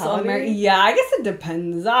it's mentality. also American. Yeah, I guess it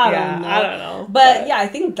depends. I don't know. But yeah, I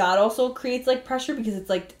think that also creates like pressure because it's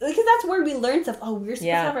like, because that's where we learn stuff. Oh, we're supposed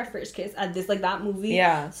to have our first kiss at this, like, that movie.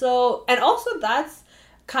 Yeah. So, and also that's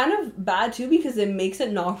kind of bad too because it makes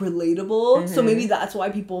it not relatable. So maybe that's why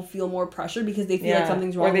people feel more pressure because they feel like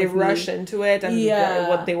something's wrong. Or they rush into it and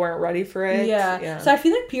what they weren't ready for it. Yeah. So I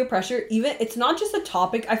feel like peer pressure, even it's not just a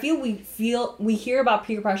topic. I feel we hear about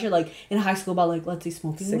peer pressure like in high school about like, let's say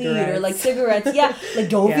smoking weed or like cigarettes. Like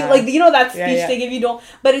don't feel like, you know, that speech they give you, don't.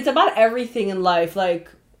 But it's about everything in life. Like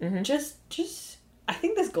just I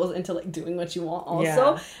think this goes into like doing what you want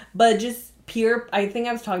also, but just I think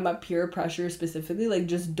I was talking about peer pressure specifically, like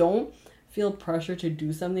just don't feel pressure to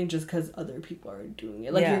do something just because other people are doing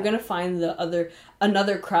it. Like you're gonna find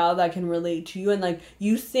another crowd that can relate to you, and like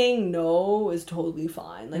you saying no is totally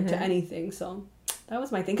fine, like to anything. So that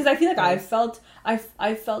was my thing, because I feel like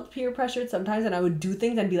I felt peer pressured sometimes, and I would do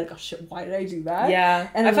things and be like, oh shit, why did I do that? Yeah,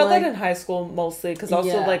 and I felt like, that in high school mostly, because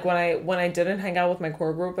also like when I didn't hang out with my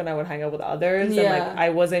core group and I would hang out with others, and like I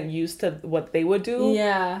wasn't used to what they would do.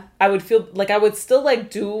 Yeah, I would feel like I would still like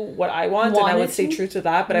do what I want and I would stay true to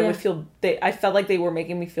that, but I would feel I felt like they were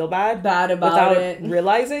making me feel bad about without it,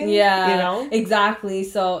 realizing. Yeah, you know, exactly.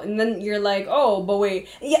 So and then you're like, oh, but wait,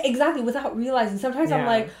 exactly, without realizing. Sometimes I'm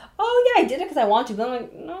like, oh yeah, I did it because I want to, but I'm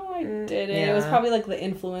like, no, I didn't. It was probably like the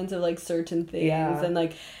influence of like certain things and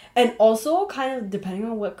like, and also kind of depending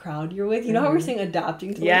on what crowd you're with. You know how we're saying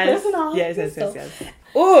adapting to the personality. Yes.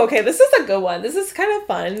 Oh, okay. This is a good one. This is kind of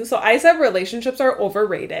fun. So I said relationships are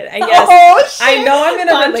overrated. And yes, I know I'm in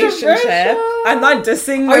a relationship. I'm not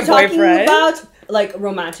dissing my boyfriend. Are you talking about like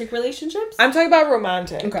romantic relationships? I'm talking about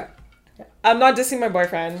romantic. Okay. I'm not dissing my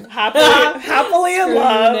boyfriend. Happily in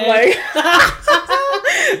love. Like,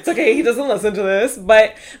 it's okay. He doesn't listen to this.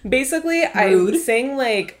 But basically, I'm saying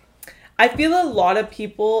like, I feel a lot of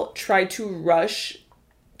people try to rush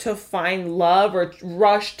to find love or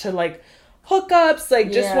rush to like hookups.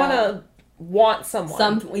 Like, just want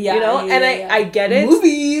someone. You know? And I get it.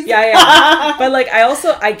 Movies. Yeah. But like,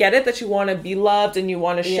 I get it that you want to be loved and you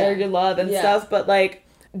want to share your love and stuff. But like,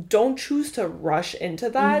 don't choose to rush into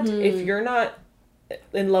that if you're not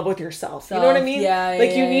in love with yourself. You know what I mean?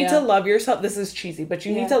 You need to love yourself. This is cheesy, but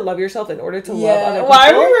you need to love yourself in order to love other people.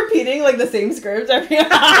 Why are we repeating like the same scripts every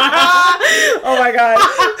Oh my god.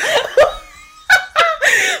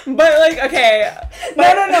 But like, okay.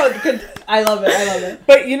 But, no. I love it.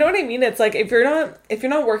 But you know what I mean? It's like if you're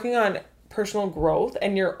not working on personal growth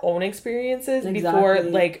and your own experiences before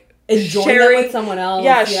like enjoying it with someone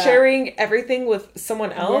else. Sharing everything with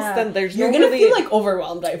someone else, then you're gonna feel like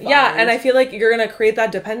overwhelmed. I find. Yeah, and I feel like you're gonna create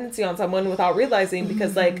that dependency on someone without realizing,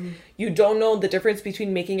 because like you don't know the difference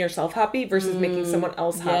between making yourself happy versus making someone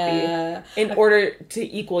else happy in order to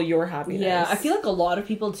equal your happiness. Yeah, I feel like a lot of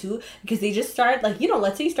people too, because they just start, like, you know,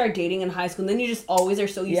 let's say you start dating in high school and then you just always are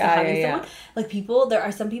so used to having someone. Like, there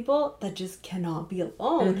are some people that just cannot be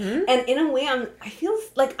alone. And in a way, I feel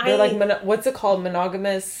like they're like, what's it called?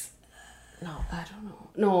 Monogamous? No. I don't know.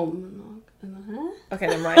 No, okay,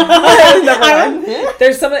 never mind. Never mind.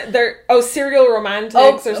 There's some serial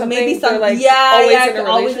romantics or something. Maybe some, like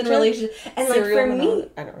always in a relationship. And like for me,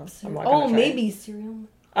 I don't know. I'm not gonna try maybe it. serial.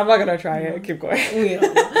 I'm not gonna try it. Keep going. We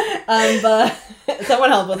don't know. But someone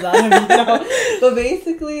help us out. If you know. But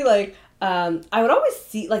basically, like, I would always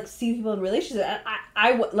see people in relationships, and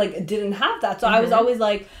I didn't have that, so I was always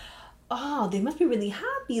like, oh, they must be really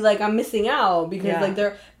happy. Like, I'm missing out because like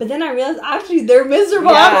they're. But then I realized actually they're miserable.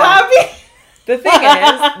 I'm happy. The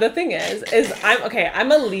thing is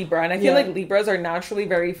I'm a Libra, and I feel like Libras are naturally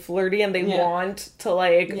very flirty, and they want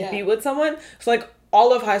to be with someone. So like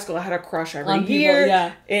all of high school, I had a crush every year.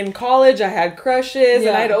 Yeah. In college, I had crushes,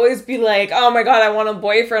 and I'd always be like, "Oh my god, I want a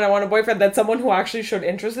boyfriend." That's someone who actually showed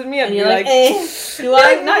interest in me. I'd be like, "Do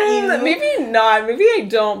I? Not you? Maybe not. Maybe I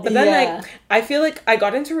don't." But then I feel like I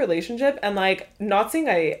got into a relationship, and like, not saying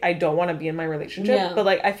I don't want to be in my relationship, but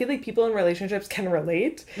like I feel like people in relationships can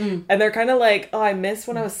relate, and they're kind of like, "Oh, I miss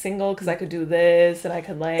when I was single because I could do this and I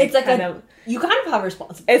could like." It's like you kind of have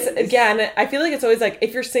responsibilities. It's again, I feel like it's always like,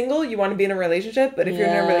 if you're single, you want to be in a relationship, but if you're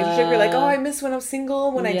in a relationship, you're like, "Oh, I miss when I was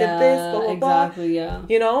single, when I did this, blah blah blah." Yeah.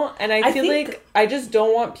 You know, and I feel like I just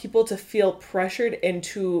don't want people to feel pressured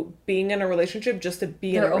into being in a relationship just to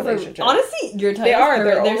be in a relationship. Honestly, your type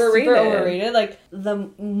they're overrated. Super overrated. Like, the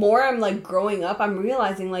more I'm like growing up, I'm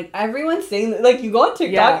realizing like everyone's saying, like, you go on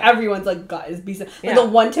TikTok, everyone's like, guys, be single. Like, the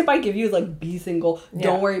one tip I give you is like, be single.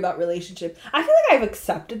 Don't worry about relationships. I feel like I've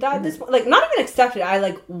accepted that at this point. Like, not even accepted. I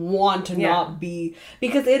like want to not be,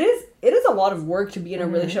 because it is a lot of work to be in a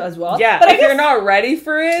relationship as well. Yeah, but if you're not ready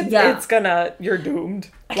for it, you're doomed.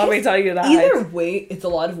 Let me tell you that. Either way, it's a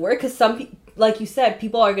lot of work, because some people, like you said,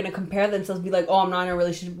 people are going to compare themselves, be like, "Oh, I'm not in a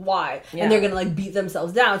relationship. Why?" And they're going to like beat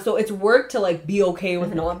themselves down. So it's work to like be okay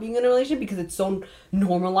with not being in a relationship, because it's so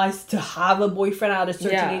normalized to have a boyfriend at a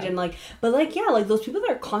certain age, and like, but like, like those people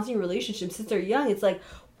that are constantly in relationships since they're young, it's like,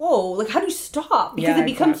 whoa, like, how do you stop? Because it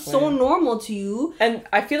becomes so normal to you. And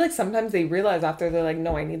I feel like sometimes they realize after, they're like,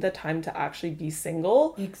 no, I need the time to actually be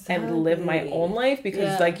single and live my own life.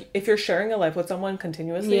 Because like, if you're sharing a life with someone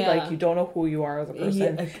continuously, like, you don't know who you are as a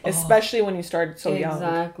person, especially when you start so young.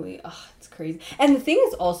 Exactly. Oh, it's crazy. And the thing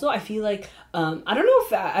is also, I feel like, I don't know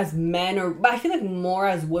if as men, but I feel like more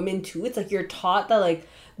as women too, it's like you're taught that like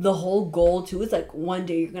the whole goal too is like one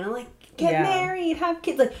day you're gonna like get married, have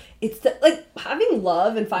kids. Like, it's like having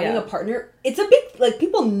love and finding a partner. It's a big, like,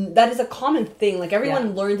 people, that is a common thing. Like,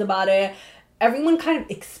 everyone learns about it. Everyone kind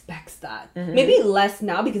of expects that. Maybe less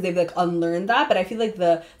now because they've like unlearned that, but I feel like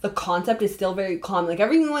the concept is still very common. Like,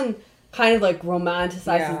 everyone kind of like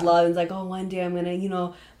romanticizes love and it's like, oh, one day I'm gonna, you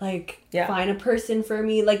know, like find a person for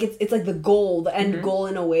me. Like, it's like the goal, the end goal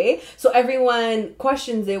in a way. So everyone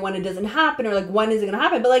questions it when it doesn't happen, or like, when is it gonna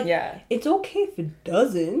happen? But like, it's okay if it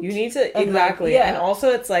doesn't. You need to exactly. And also,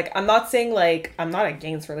 it's like, I'm not saying like, I'm not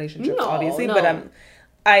against relationships, obviously, but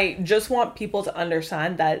I just want people to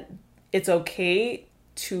understand that it's okay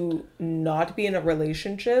to not be in a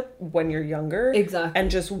relationship when you're younger,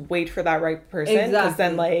 and just wait for that right person, because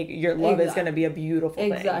then like your love is going to be a beautiful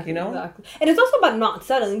thing, you know. And it's also about not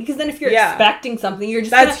settling, because then if you're expecting something, you're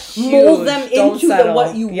just gonna mold them into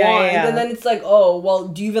what you want, and then it's like, oh well,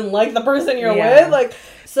 do you even like the person you're with? Like,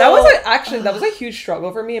 so that was a huge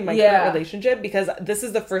struggle for me in my current relationship, because this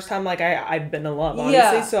is the first time like I've been in love,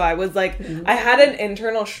 honestly. So I was like, I had an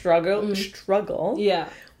internal struggle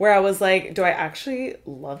where I was like, do I actually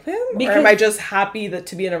love him? Or am I just happy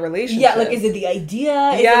to be in a relationship? Yeah, like, is it the idea?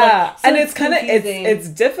 And it's kind of, it's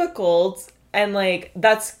difficult. And like,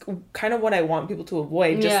 that's kind of what I want people to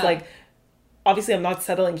avoid. Just like, obviously I'm not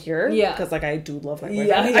settling here. Because like, I do love my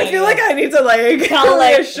boyfriend. I feel like I need to like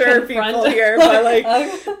reassure people here.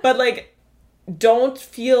 But like, don't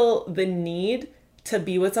feel the need to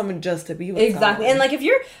be with someone just to be with someone. And like, if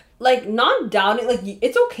you're like not doubting, like,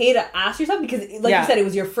 it's okay to ask yourself, because like you said, it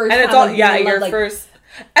was your first and it's time, all your first.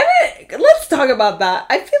 I mean, let's talk about that.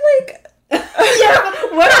 I feel like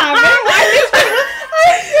what happened?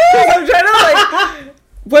 I'm trying to like,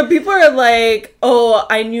 when people are like, oh,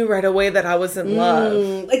 I knew right away that I was in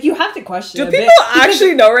love. Like, you have to question. Do people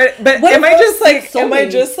actually know right? But am I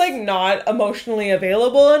just like not emotionally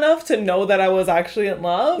available enough to know that I was actually in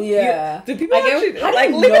love? Yeah. Do people actually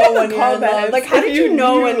like leave it in the comments? Like, how did you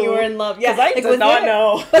know when you were in love? Yeah, I did not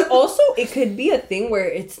know. But also, it could be a thing where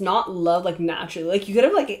it's not love like naturally. Like, you could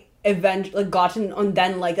have like eventually gotten and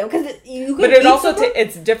then like them, because you could. But it also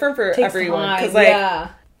it's different for everyone, because like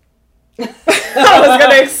yeah. I was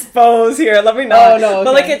gonna expose here. Let me know. Oh, no, okay.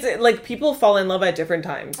 But like it's like people fall in love at different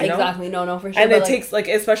times. You know? Exactly. No, for sure. And it takes like,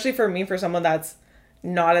 especially for me, for someone that's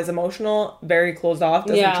not as emotional, very closed off,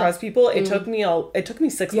 doesn't trust people. It took me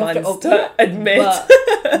 6 months to admit.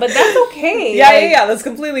 But that's okay. Yeah. That's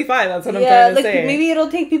completely fine. That's what I'm trying to say. Maybe it'll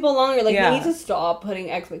take people longer. Like, we need to stop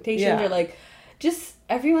putting expectations or like, just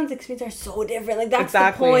everyone's experiences are so different. Like, that's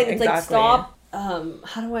the point. It's like, stop.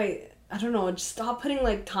 How do I don't know, just stop putting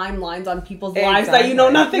like timelines on people's lives that you know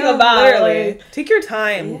nothing about. Literally. Like, take your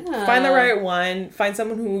time. Find the right one. Find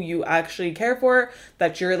someone who you actually care for,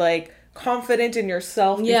 that you're like confident in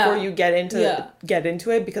yourself before you get into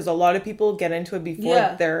it, because a lot of people get into it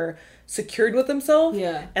before they're secured with themselves,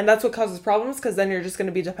 and that's what causes problems, because then you're just going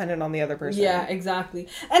to be dependent on the other person. Yeah, exactly.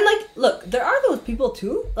 And like, look, there are those people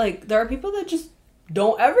too. Like, there are people that just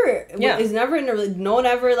don't ever is never in a no one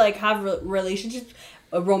ever like have relationships,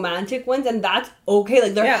 romantic ones, and that's okay.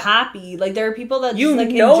 Like, they're happy. Like, there are people that you just, like,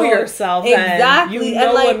 know enjoy yourself. Exactly. You know,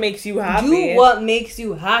 and, like, what makes you happy. Do what makes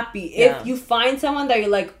you happy. If you find someone that you're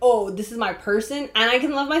like, oh, this is my person and I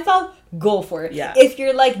can love myself, go for it. Yeah. If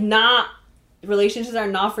you're like, nah, relationships are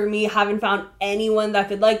not for me, haven't found anyone that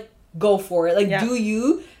could, like, go for it. Like, do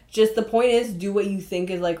you. Just the point is, do what you think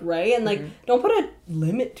is, like, right, and like, don't put a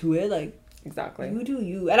limit to it. Like, exactly, you do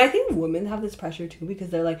you. And I think women have this pressure too, because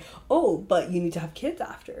they're like, oh, but you need to have kids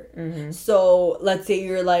after. So let's say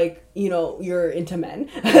you're like, you know, you're into men,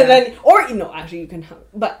 and then, or, you know, actually you can have,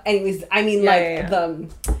 but anyways, I mean,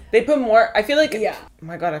 they put more, I feel like, oh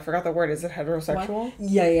my god, I forgot the word. Is it heterosexual? What?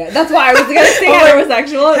 Yeah. That's why I was gonna say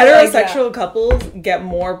heterosexual. Heterosexual couples get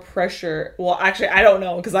more pressure. Well, actually, I don't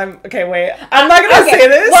know, because I'm not gonna say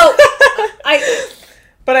this. Well,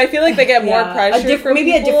 but I feel like they get more pressure.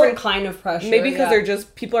 Maybe a different kind of pressure. Maybe because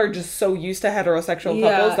people are just so used to heterosexual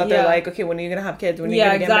couples that they're like, okay, when are you gonna have kids? When are you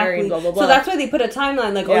gonna get married? Blah blah blah. So that's why they put a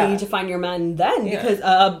timeline, like, you need to find your man then, because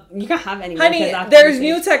you can't have any. Honey, there's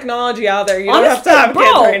new technology out there. You don't have to have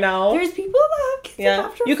kids right now. There's people that have kids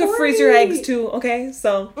after you can freeze your eggs too. Okay,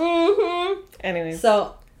 so. Anyway.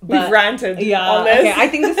 So. We've ranted on this. Okay, I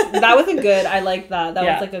think that was a good. I like that. That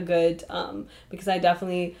was like a good. Because I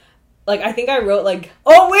definitely. Like, I think I wrote, like,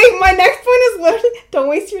 oh, wait, my next point is literally, don't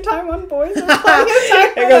waste your time on boys. So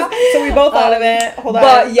we both thought of it. Hold on.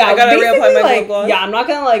 But, yeah, I gotta reapply my lip gloss. Yeah, I'm not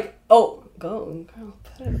gonna, like, go, girl,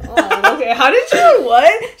 put it on. Okay, how did you,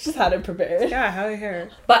 what? Just had it prepared. Yeah, how did you hear?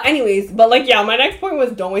 But anyways, my next point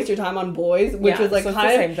was don't waste your time on boys, which was, like, kind of,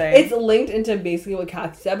 same thing. It's linked into basically what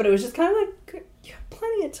Kathy said, but it was just kind of like, you have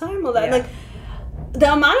plenty of time on that. And, like,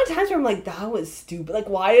 the amount of times where I'm like, that was stupid. Like,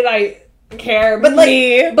 why did I care? But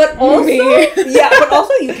like, but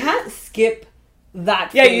also you can't skip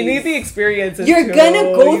that phase. You need the experiences. You're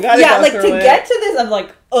gonna go like to get to this, I'm like,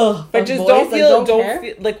 ugh. But just don't feel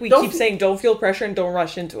like we keep saying, don't feel pressure and don't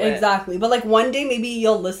rush into it. Exactly. But like, one day maybe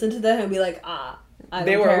you'll listen to them and be like,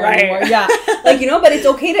 they were right anymore. Yeah, like, you know, but it's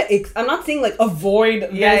okay to I'm not saying like avoid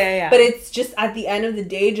this, but it's just at the end of the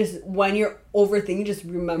day, just when you're overthinking, just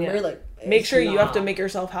remember like, make sure you have to make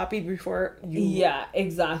yourself happy before you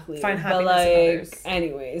exactly find happiness like, in others.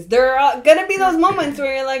 Anyways, there are gonna be those moments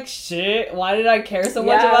where you're like, shit, why did I care so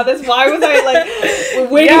much about this? Why was I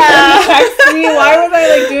like waiting for you to text me? Why was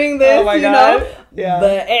I like doing this? Oh my God. Yeah.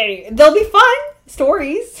 But anyway, they'll be fun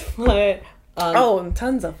stories, but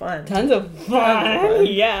tons of fun.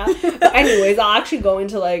 Yeah. But anyways, I'll actually go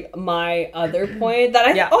into like my other point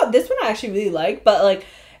that this one I actually really like, but like,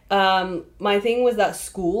 my thing was that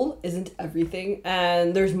school isn't everything,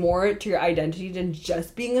 and there's more to your identity than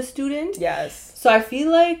just being a student. Yes. So I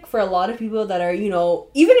feel like for a lot of people that are, you know,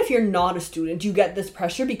 even if you're not a student, you get this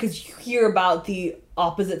pressure because you hear about the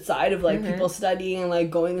opposite side of like people studying and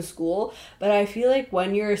like going to school. But I feel like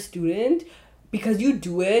when you're a student, because you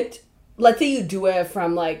do it, let's say you do it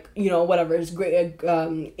from like, you know, whatever, it's great,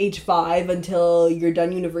 age 5 until you're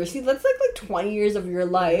done university. That's like 20 years of your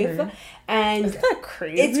life. And isn't that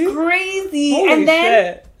crazy? It's crazy. Holy and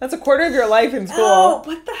then shit. That's a quarter of your life in school. Oh,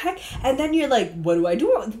 what the heck? And then you're like, what do I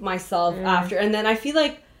do with myself after? And then I feel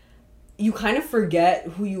like you kind of forget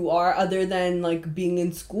who you are other than like being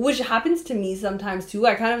in school, which happens to me sometimes too.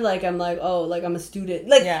 I kind of like, I'm like, oh, like I'm a student.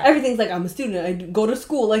 Like everything's like, I'm a student. I go to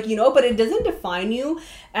school, like, you know, but it doesn't define you.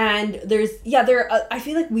 And I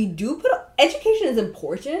feel like we do education is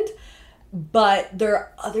important, but there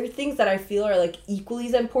are other things that I feel are like equally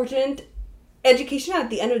as important. Education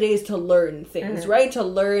at the end of the day is to learn things, right? To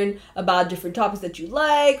learn about different topics that you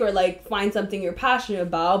like, or like find something you're passionate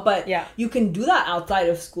about. But you can do that outside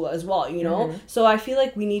of school as well, you know? So I feel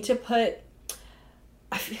like we need to put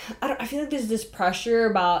I feel like there's this pressure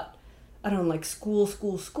about, I don't know, like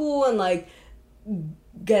school, and like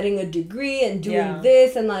getting a degree and doing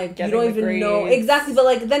this, and like getting you don't even know exactly. But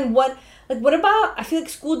like then what about, I feel like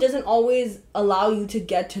school doesn't always allow you to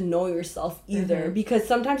get to know yourself either, because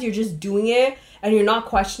sometimes you're just doing it and you're not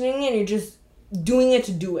questioning it, and you're just doing it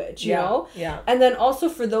to do it, you know? Yeah. And then also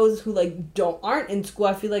for those who like aren't in school,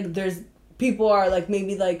 I feel like there's people are like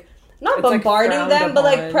maybe like not it's bombarding like them, but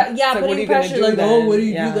like putting pressure, like, oh, what do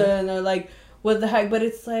you do then? Or like, what the heck? But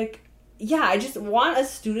it's like, yeah, I just want a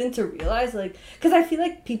student to realize, like, because I feel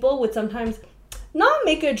like people would sometimes not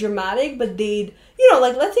make it dramatic, but they'd, you know,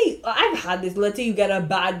 like, let's say, I've had this, let's say you get a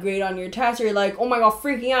bad grade on your test, or you're like, oh my god,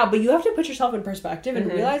 freaking out, but you have to put yourself in perspective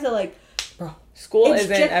and realize that, like, bro, school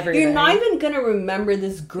isn't everything. You're not even gonna remember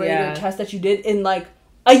this grade or test that you did in, like,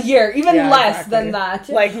 a year, even less than that.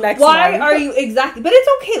 Like, next Why month. are you, exactly, but it's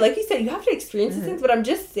okay, like you said, you have to experience these things, but I'm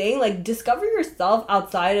just saying, like, discover yourself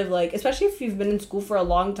outside of, like, especially if you've been in school for a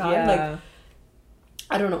long time, like,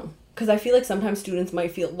 I don't know. Because I feel like sometimes students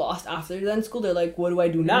might feel lost after they're in school. They're like, what do I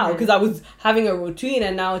do now? Because I was having a routine,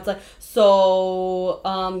 and now it's like, so,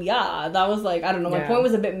 that was like, I don't know. My point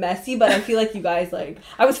was a bit messy, but I feel like you guys, like,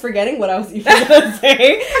 I was forgetting what I was even going to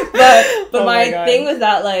say. But my thing was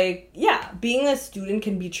that, like, being a student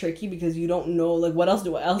can be tricky because you don't know, like, what else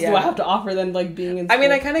do I have to offer than, like, being in school? I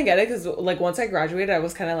mean, I kind of get it because, like, once I graduated, I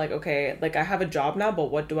was kind of like, okay, like, I have a job now,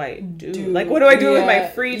 but what do I do? Like, what do I do with my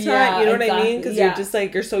free time? You know what I mean? Because you're just,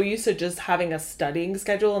 like, you're so used to just having a studying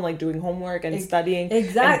schedule and like doing homework and studying.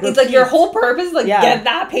 Exactly. It's like your whole purpose is like get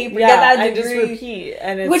that paper, get that degree. And just repeat.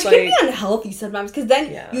 And it's which like, can be unhealthy sometimes because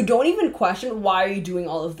then you don't even question why are you doing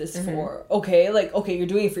all of this for. Okay, like, okay, you're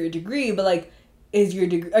doing it for your degree, but like, is your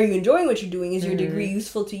degree, are you enjoying what you're doing? Is your degree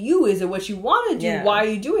useful to you? Is it what you want to do? Why are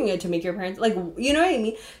you doing it? To make your parents, like, you know what I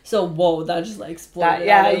mean? So, whoa, that just like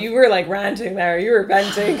exploded. You were like ranting there. You were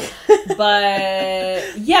venting.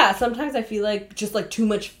 But yeah, sometimes I feel like just like too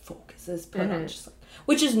much focus is put on, just like,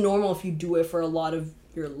 which is normal if you do it for a lot of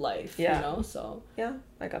your life, you know? So yeah,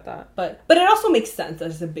 I got that. But it also makes sense that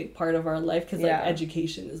it's a big part of our life because like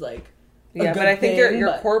education is like a good but I think thing,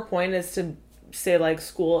 your core point is to say like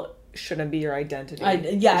school shouldn't be your identity.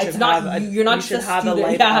 It's not you're not just a have student. A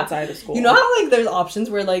life outside of school. You know how like there's options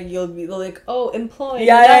where like you'll be like, oh, employee,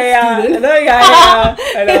 student. I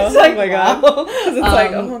know. It's like, oh my god, because it's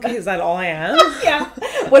like, oh, okay, is that all I am?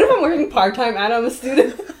 What if I'm working part-time and I'm a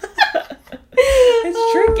student?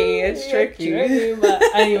 It's tricky. But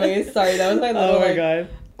anyways, sorry, that was my little. Oh my god.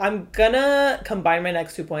 I'm gonna combine my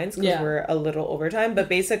next 2 points because we're a little over time. But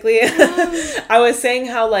basically, I was saying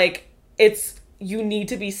how like you need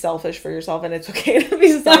to be selfish for yourself, and it's okay to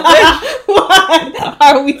be selfish. What?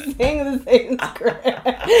 Are we saying the same script?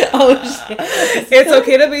 Oh shit! It's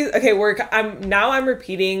okay to be I'm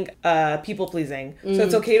repeating people pleasing. So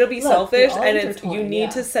it's okay to be selfish, and you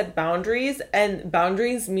need to set boundaries, and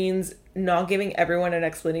boundaries means not giving everyone an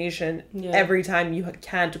explanation every time you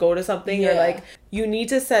can't go to something or like you need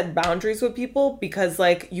to set boundaries with people because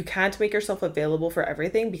like you can't make yourself available for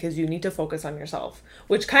everything because you need to focus on yourself,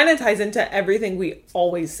 which kind of ties into everything we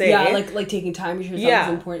always say. Like taking time for yourself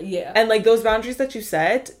is important. And like those boundaries that you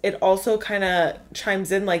set, it also kind of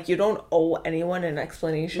chimes in like you don't owe anyone an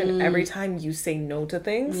explanation every time you say no to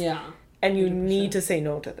things. And you 100%. Need to say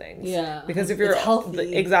no to things. Because if you're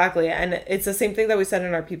healthy. Exactly. And it's the same thing that we said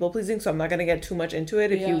in our people pleasing. So I'm not going to get too much into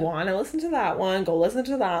it. If you want to listen to that one, go listen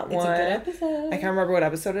to that one. It's a good episode. I can't remember what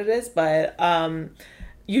episode it is, but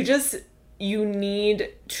you need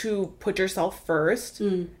to put yourself first.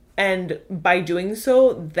 And by doing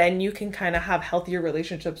so, then you can kind of have healthier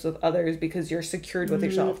relationships with others because you're secured with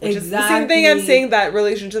yourself. Which is the same thing I'm saying that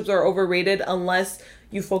relationships are overrated unless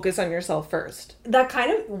you focus on yourself first. That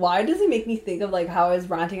kind of, why does it make me think of like how I was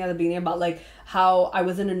ranting at the beginning about like how I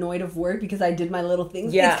wasn't annoyed of work because I did my little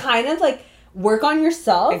things. It's kind of like work on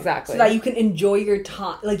yourself. Exactly. So that you can enjoy your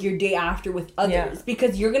time, like your day after with others.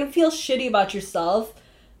 Because you're going to feel shitty about yourself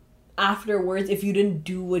afterwards if you didn't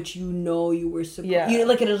do what you know you were supposed to. You know,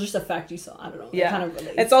 like it'll just affect you. So I don't know. It kind of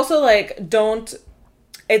relates. It's also like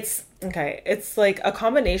it's like a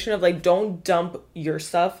combination of like don't dump your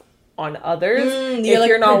stuff on others if like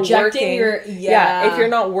you're not working if you're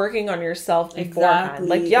not working on yourself beforehand.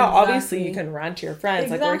 Obviously you can rant to your friends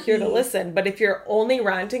like we're here to listen, but if you're only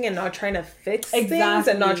ranting and not trying to fix things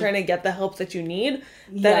and not trying to get the help that you need,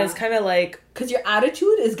 then it's kind of like, because your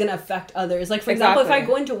attitude is gonna affect others. Like for example, if I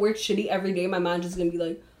go into work shitty every day, my manager's gonna be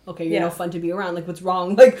like, okay, you're no fun to be around. Like, what's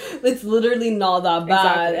wrong? Like, it's literally not that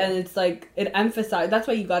bad. And it's like, it emphasized. That's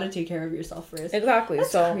why you got to take care of yourself first. Exactly.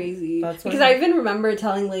 That's crazy. Because I even remember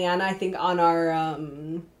telling Leanna, I think on our,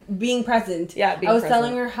 being present. Yeah, I was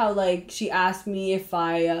telling her how, like, she asked me if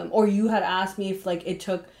I, or you had asked me if, like, it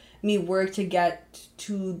took me work to get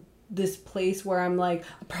to this place where I'm, like,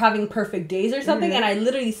 having perfect days or something. And I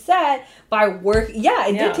literally said, by work,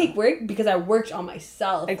 it did take work because I worked on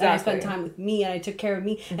myself. Exactly. And I spent time with me and I took care of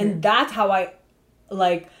me. And that's how I,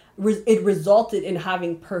 like, it resulted in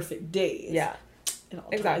having perfect days. Yeah.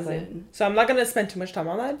 Exactly. So I'm not gonna spend too much time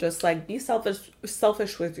on that. Just like be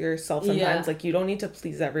selfish with yourself sometimes. Yeah. Like you don't need to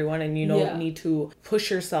please everyone, and you don't need to push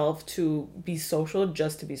yourself to be social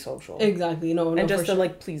just to be social. Exactly. No, and just to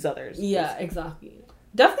like please others. Yeah, basically. Exactly.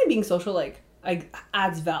 Definitely being social like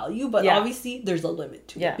adds value, but obviously there's a limit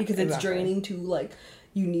to it because it's draining to like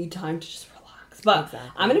you need time to just relax. But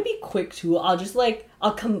I'm gonna be quick too. I'll just like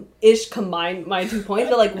combine my 2 points,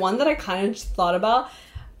 but like one that I kind of just thought about.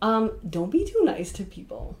 Don't be too nice to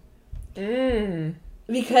people.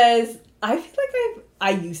 Because I feel like I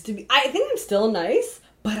used to be, I think I'm still nice,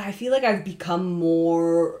 but I feel like I've become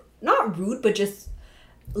more, not rude, but just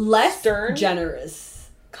less stern, generous.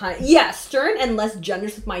 Stern and less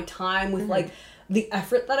generous with my time, with like the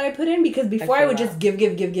effort that I put in, because before I would just give,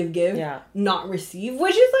 not receive,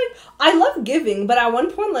 which is like, I love giving, but at one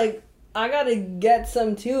point, like, I gotta get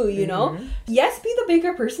some too, you know? Yes, be the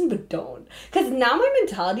bigger person, but don't. Because now my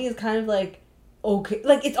mentality is kind of like, okay,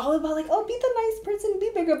 like, it's all about like, oh, be the nice person,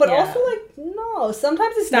 be bigger. But also like, no,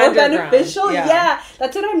 sometimes it's more beneficial. Yeah,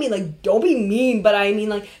 that's what I mean. Like, don't be mean, but I mean,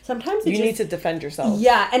 like, sometimes you need to defend yourself.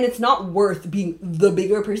 Yeah, and it's not worth being the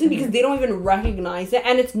bigger person because they don't even recognize it.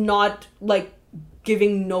 And it's not, like,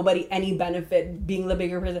 giving nobody any benefit being the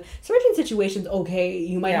bigger person. Certain situations, okay,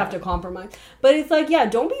 you might have to compromise, but it's like,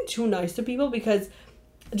 don't be too nice to people, because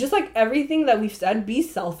just like everything that we've said, be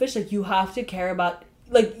selfish. Like, you have to care about,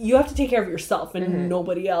 like, you have to take care of yourself and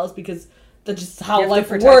nobody else, because that's just how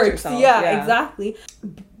life works. Yeah, exactly.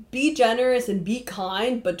 Be generous and be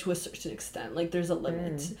kind, but to a certain extent. Like, there's a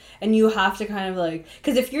limit, and you have to kind of like,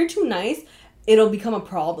 because if you're too nice, it'll become a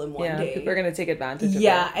problem one day. People are going to take advantage of it.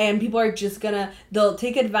 Yeah, and people are just they'll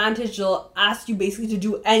take advantage, they'll ask you basically to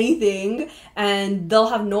do anything, and they'll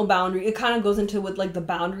have no boundary. It kind of goes into with, like, the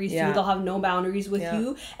boundaries, too. They'll have no boundaries with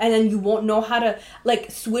you, and then you won't know how to,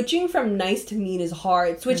 like, switching from nice to mean is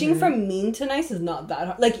hard. Switching from mean to nice is not that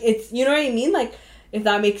hard. Like, it's, you know what I mean? Like, if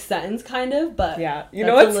that makes sense, kind of, but... Yeah. You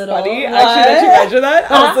know what's funny? Actually, that you mentioned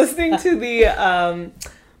that, I was listening to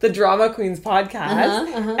the Drama Queens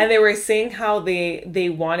podcast, and they were saying how they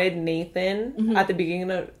wanted Nathan at the beginning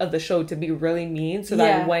of the show to be really mean, so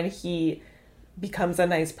that when he becomes a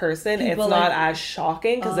nice person, people, it's not as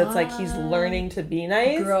shocking, because it's like he's learning to be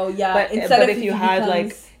nice. Girl, but if you had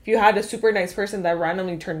like, if you had a super nice person that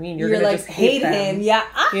randomly turned mean, you're gonna like, just hate him. Yeah,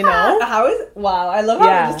 you know. Wow, I love how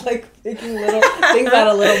we're just like picking little things out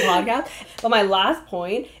of little podcasts. But my last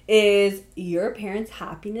point is, your parents'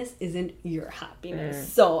 happiness isn't your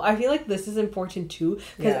happiness. So I feel like this is important too,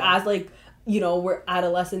 because as like, you know, we're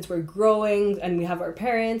adolescents, we're growing, and we have our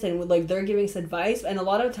parents, and like, they're giving us advice, and a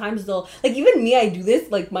lot of times they'll, like, even me, I do this,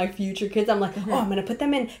 like, my future kids, I'm like, oh, I'm gonna put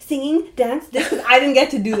them in singing, dance, this, because I didn't get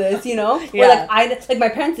to do this, you know? Or like, my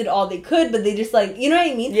parents did all they could, but they just, like, you know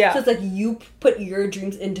what I mean? So it's like, you put your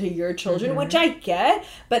dreams into your children, which I get,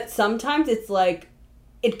 but sometimes it's like,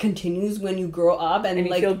 it continues when you grow up, and you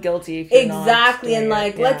like, feel guilty if you're not and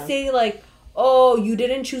like, let's say, like, oh, you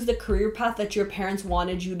didn't choose the career path that your parents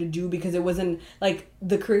wanted you to do because it wasn't, like,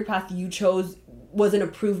 the career path you chose wasn't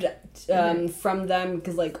approved from them,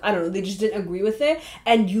 because, like, I don't know, they just didn't agree with it,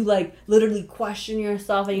 and you, like, literally question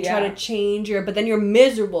yourself, and you try to change but then you're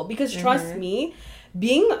miserable, because trust me,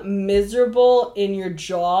 being miserable in your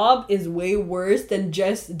job is way worse than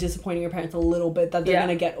just disappointing your parents a little bit that they're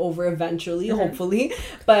gonna get over eventually, hopefully.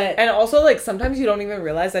 But and also, like, sometimes you don't even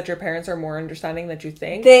realize that your parents are more understanding than you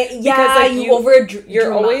think. Because, like,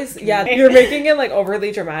 you're always you're making it, like,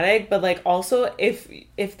 overly dramatic. But, like, also,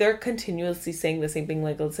 if they're continuously saying the same thing,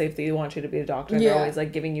 like, let's say if they want you to be a doctor, they're always,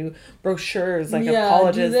 like, giving you brochures, like, of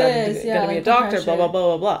colleges that are gonna be a doctor, blah blah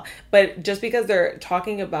blah blah blah. But just because they're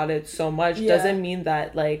talking about it so much doesn't mean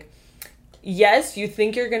that, like, yes, you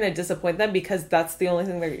think you're gonna disappoint them because that's the only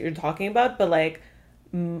thing that you're talking about, but, like,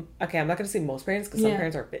 okay, I'm not gonna say most parents, because some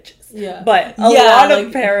parents are bitches, but a lot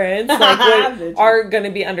of parents, like, are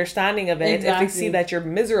gonna be understanding of it if they see that you're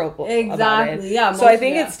miserable about it. So I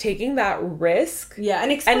think it's taking that risk,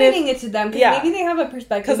 and explaining it to them, because maybe they have a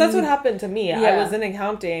perspective, because that's what happened to me. I was in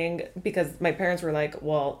accounting because my parents were like,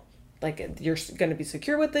 well, like, you're going to be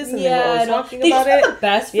secure with this, and they were always talking about it. They just want the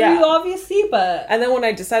best for you, obviously, but... And then when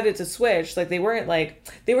I decided to switch, like, they weren't, like...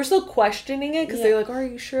 They were still questioning it, because they were like, oh, are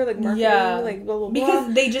you sure? Like, marketing, like, blah, blah, blah.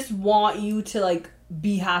 Because they just want you to, like,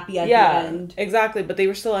 be happy at the end. Exactly. But they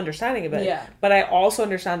were still understanding of it. Yeah. But I also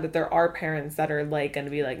understand that there are parents that are like going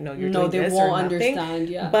to be like, no, you're doing this or nothing. No, they won't understand.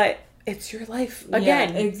 Yeah. But it's your life.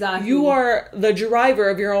 Again, exactly. You are the driver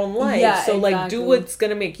of your own life. Yeah, so like do what's going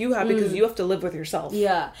to make you happy because you have to live with yourself.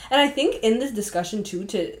 Yeah. And I think in this discussion too,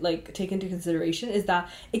 to like take into consideration is that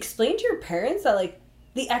explain to your parents that like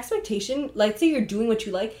the expectation, like say you're doing what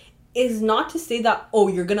you like, is not to say that, oh,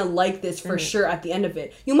 you're gonna like this for sure at the end of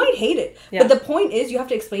it. You might hate it. Yeah. But the point is you have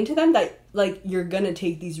to explain to them that like you're gonna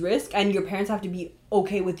take these risks and your parents have to be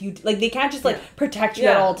okay with you. Like they can't just like protect you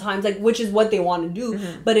at all times, like which is what they want to do.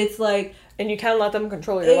 But it's like, and you can't let them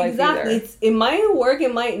control your life either. It might work,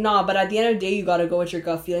 it might not, but at the end of the day you gotta go with your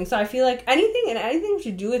gut feeling. So I feel like anything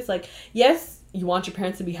you do, it's like, yes, you want your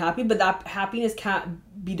parents to be happy, but that happiness can't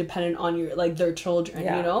be dependent on your like their children,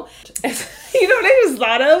 you know? You know what I just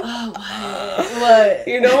thought of? Oh, what?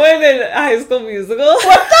 You know when in High School Musical?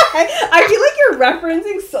 What the heck? I feel like you're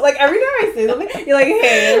referencing so like every time I say something, you're like,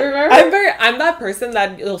 hey, remember? I'm that person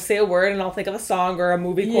that you'll say a word and I'll think of a song or a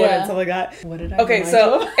movie quote and stuff like that. What did I Okay,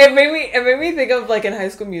 so it made me think of like in High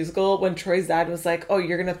School Musical when Troy's dad was like, oh,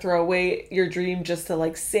 you're gonna throw away your dream just to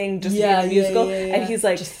like sing, just to be in a musical. And he's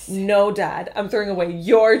like, no, Dad, I'm throwing away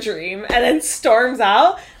your dream, and then storms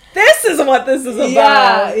out. This is what this is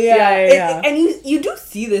about. Yeah. And you do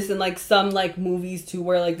see this in like some like movies too,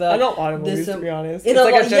 where like I don't want movies to be honest. It's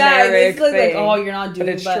like a generic thing. Like, oh, you're not doing.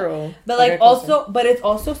 But it's true. But like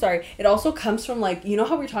it also comes from like, you know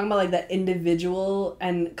how we're talking about like the individual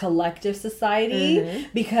and collective society,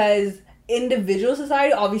 because individual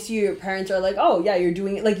society, obviously your parents are like, oh yeah, you're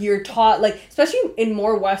doing it, like you're taught, like especially in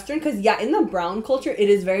more Western, because in the brown culture it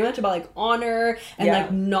is very much about like honor and like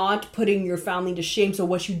not putting your family to shame. So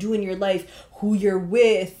what you do in your life, who you're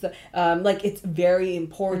with, like it's very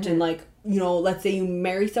important. Like, you know, let's say you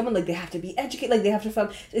marry someone, like they have to be educated, like they have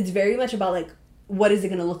to it's very much about like what is it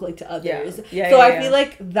going to look like to others. I feel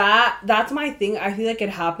like that's my thing. I feel like it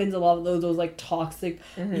happens a lot of those like toxic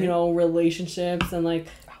you know, relationships, and like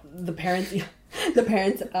the parents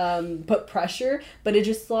put pressure, but it's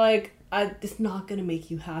just like it's not gonna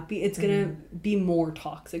make you happy. It's gonna be more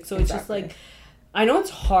toxic. So it's just like, I know it's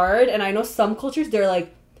hard, and I know some cultures they're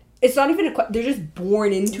like, it's not even they're just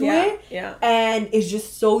born into it, and it's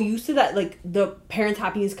just so used to that, like the parents'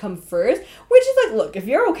 happiness come first, which is like, look, if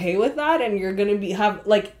you're okay with that and you're gonna have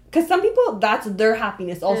like, because some people, that's their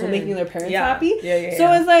happiness also, making their parents happy.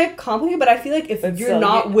 So it's like complicated, but I feel like if you're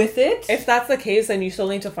not with it, if that's the case, then you still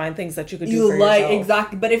need to find things that you could do for yourself.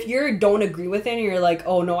 Exactly. But if you don't agree with it and you're like,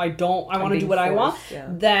 oh no, I want to do what I want,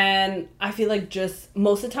 then I feel like just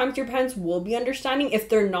most of the times your parents will be understanding. If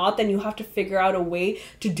they're not, then you have to figure out a way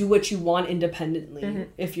to do what you want independently.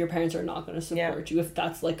 If your parents are not going to support you, if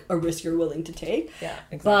that's like a risk you're willing to take.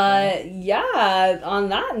 But on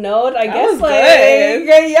that note, I guess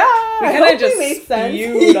like we kind of just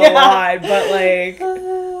spewed a lot, but like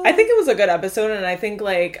I think it was a good episode, and I think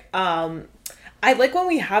like I like when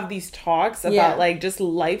we have these talks about like just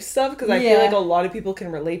life stuff, because I feel like a lot of people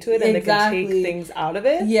can relate to it and they can take things out of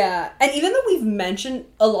it. And even though we've mentioned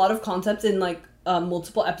a lot of concepts in like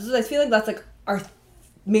multiple episodes, I feel like that's like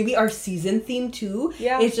maybe our season theme too.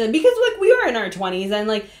 It's just because like we are in our 20s, and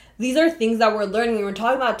like these are things that we're learning, and we're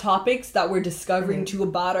talking about topics that we're discovering too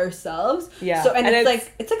about ourselves. So and it's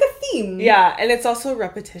like a theme. And it's also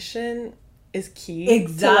repetition is key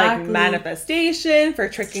to like manifestation, for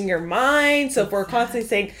tricking your mind. So if we're constantly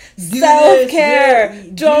saying self-care,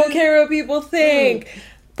 don't care what people think,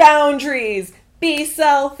 boundaries, be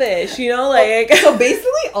selfish, you know, like. So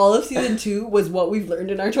basically all of season 2 was what we've learned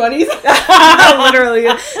in our 20s. Literally.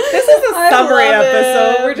 This is a summary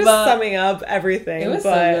episode. We're just summing up everything. It was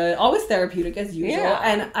so good. Always therapeutic as usual.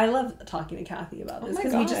 And I love talking to Kathy about this,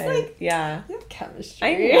 because we just like, we have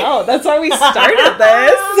chemistry. I know. That's why we started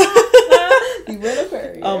this. Libra and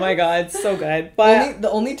Aquarius. Oh my god, so good. But the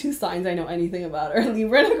only 2 signs I know anything about are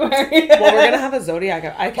Libra and Aquarius. Well, we're gonna have a zodiac.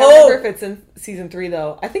 I can't remember if it's in season 3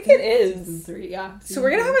 though. I think it is. Season 3, So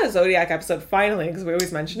we're gonna have a zodiac episode finally, because we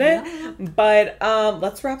always mention it. But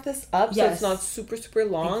let's wrap this up so it's not super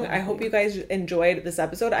long. I hope you guys enjoyed this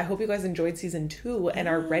episode. I hope you guys enjoyed season 2 and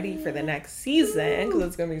are ready for the next season, because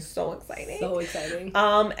it's gonna be so exciting. So exciting.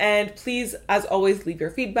 And please, as always, leave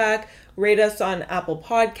your feedback. Rate us on Apple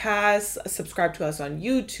Podcasts, subscribe to us on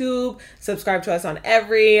YouTube, subscribe to us on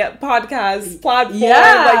every podcast platform.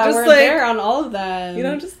 We're there on all of them. You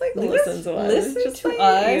know, just like listen to us. Listen to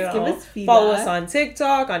us. You know, give us feedback. Follow us on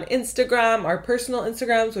TikTok, on Instagram, our personal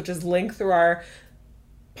Instagrams, which is linked through our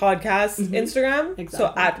podcast Instagram. Exactly.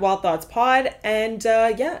 So at Wild Thoughts Pod. And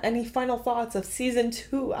any final thoughts of season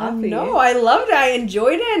 2, Afi? No, I loved it. I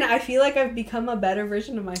enjoyed it, and I feel like I've become a better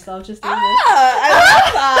version of myself just doing this. I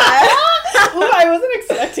love that. Ooh, I wasn't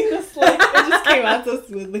expecting this. Like, it just came out so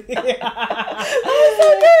smoothly.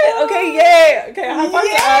 Okay, yay. Okay, high five to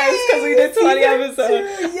us because we did 20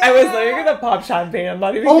 episodes. Yeah. I was literally gonna pop champagne. I'm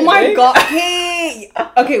not even Oh my kidding.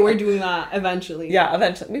 god. Okay, we're doing that eventually. Yeah,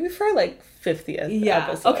 eventually. Maybe for like 50th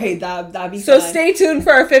episode. Okay, that'd be So fun. stay tuned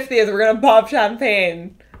for our 50th. We're gonna pop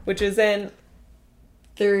champagne, which is in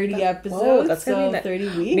 30 episodes. Whoa, that's gonna be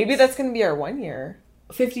 30 weeks. maybe that's gonna be our 1 year.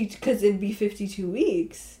 50, because it'd be 52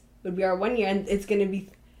 weeks. Would be our 1 year, and it's gonna be.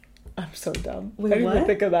 I'm so dumb. Wait, I didn't even what?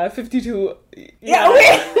 think of that. 52. Yeah,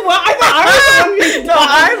 wait. Well, I thought I was No,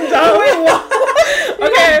 I'm dumb. Wait, what? You're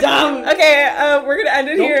Okay. not dumb. Okay, we're gonna end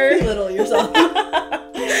it Don't here. belittle yourself.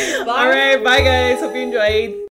 Bye. All right, bye guys. Hope you enjoyed.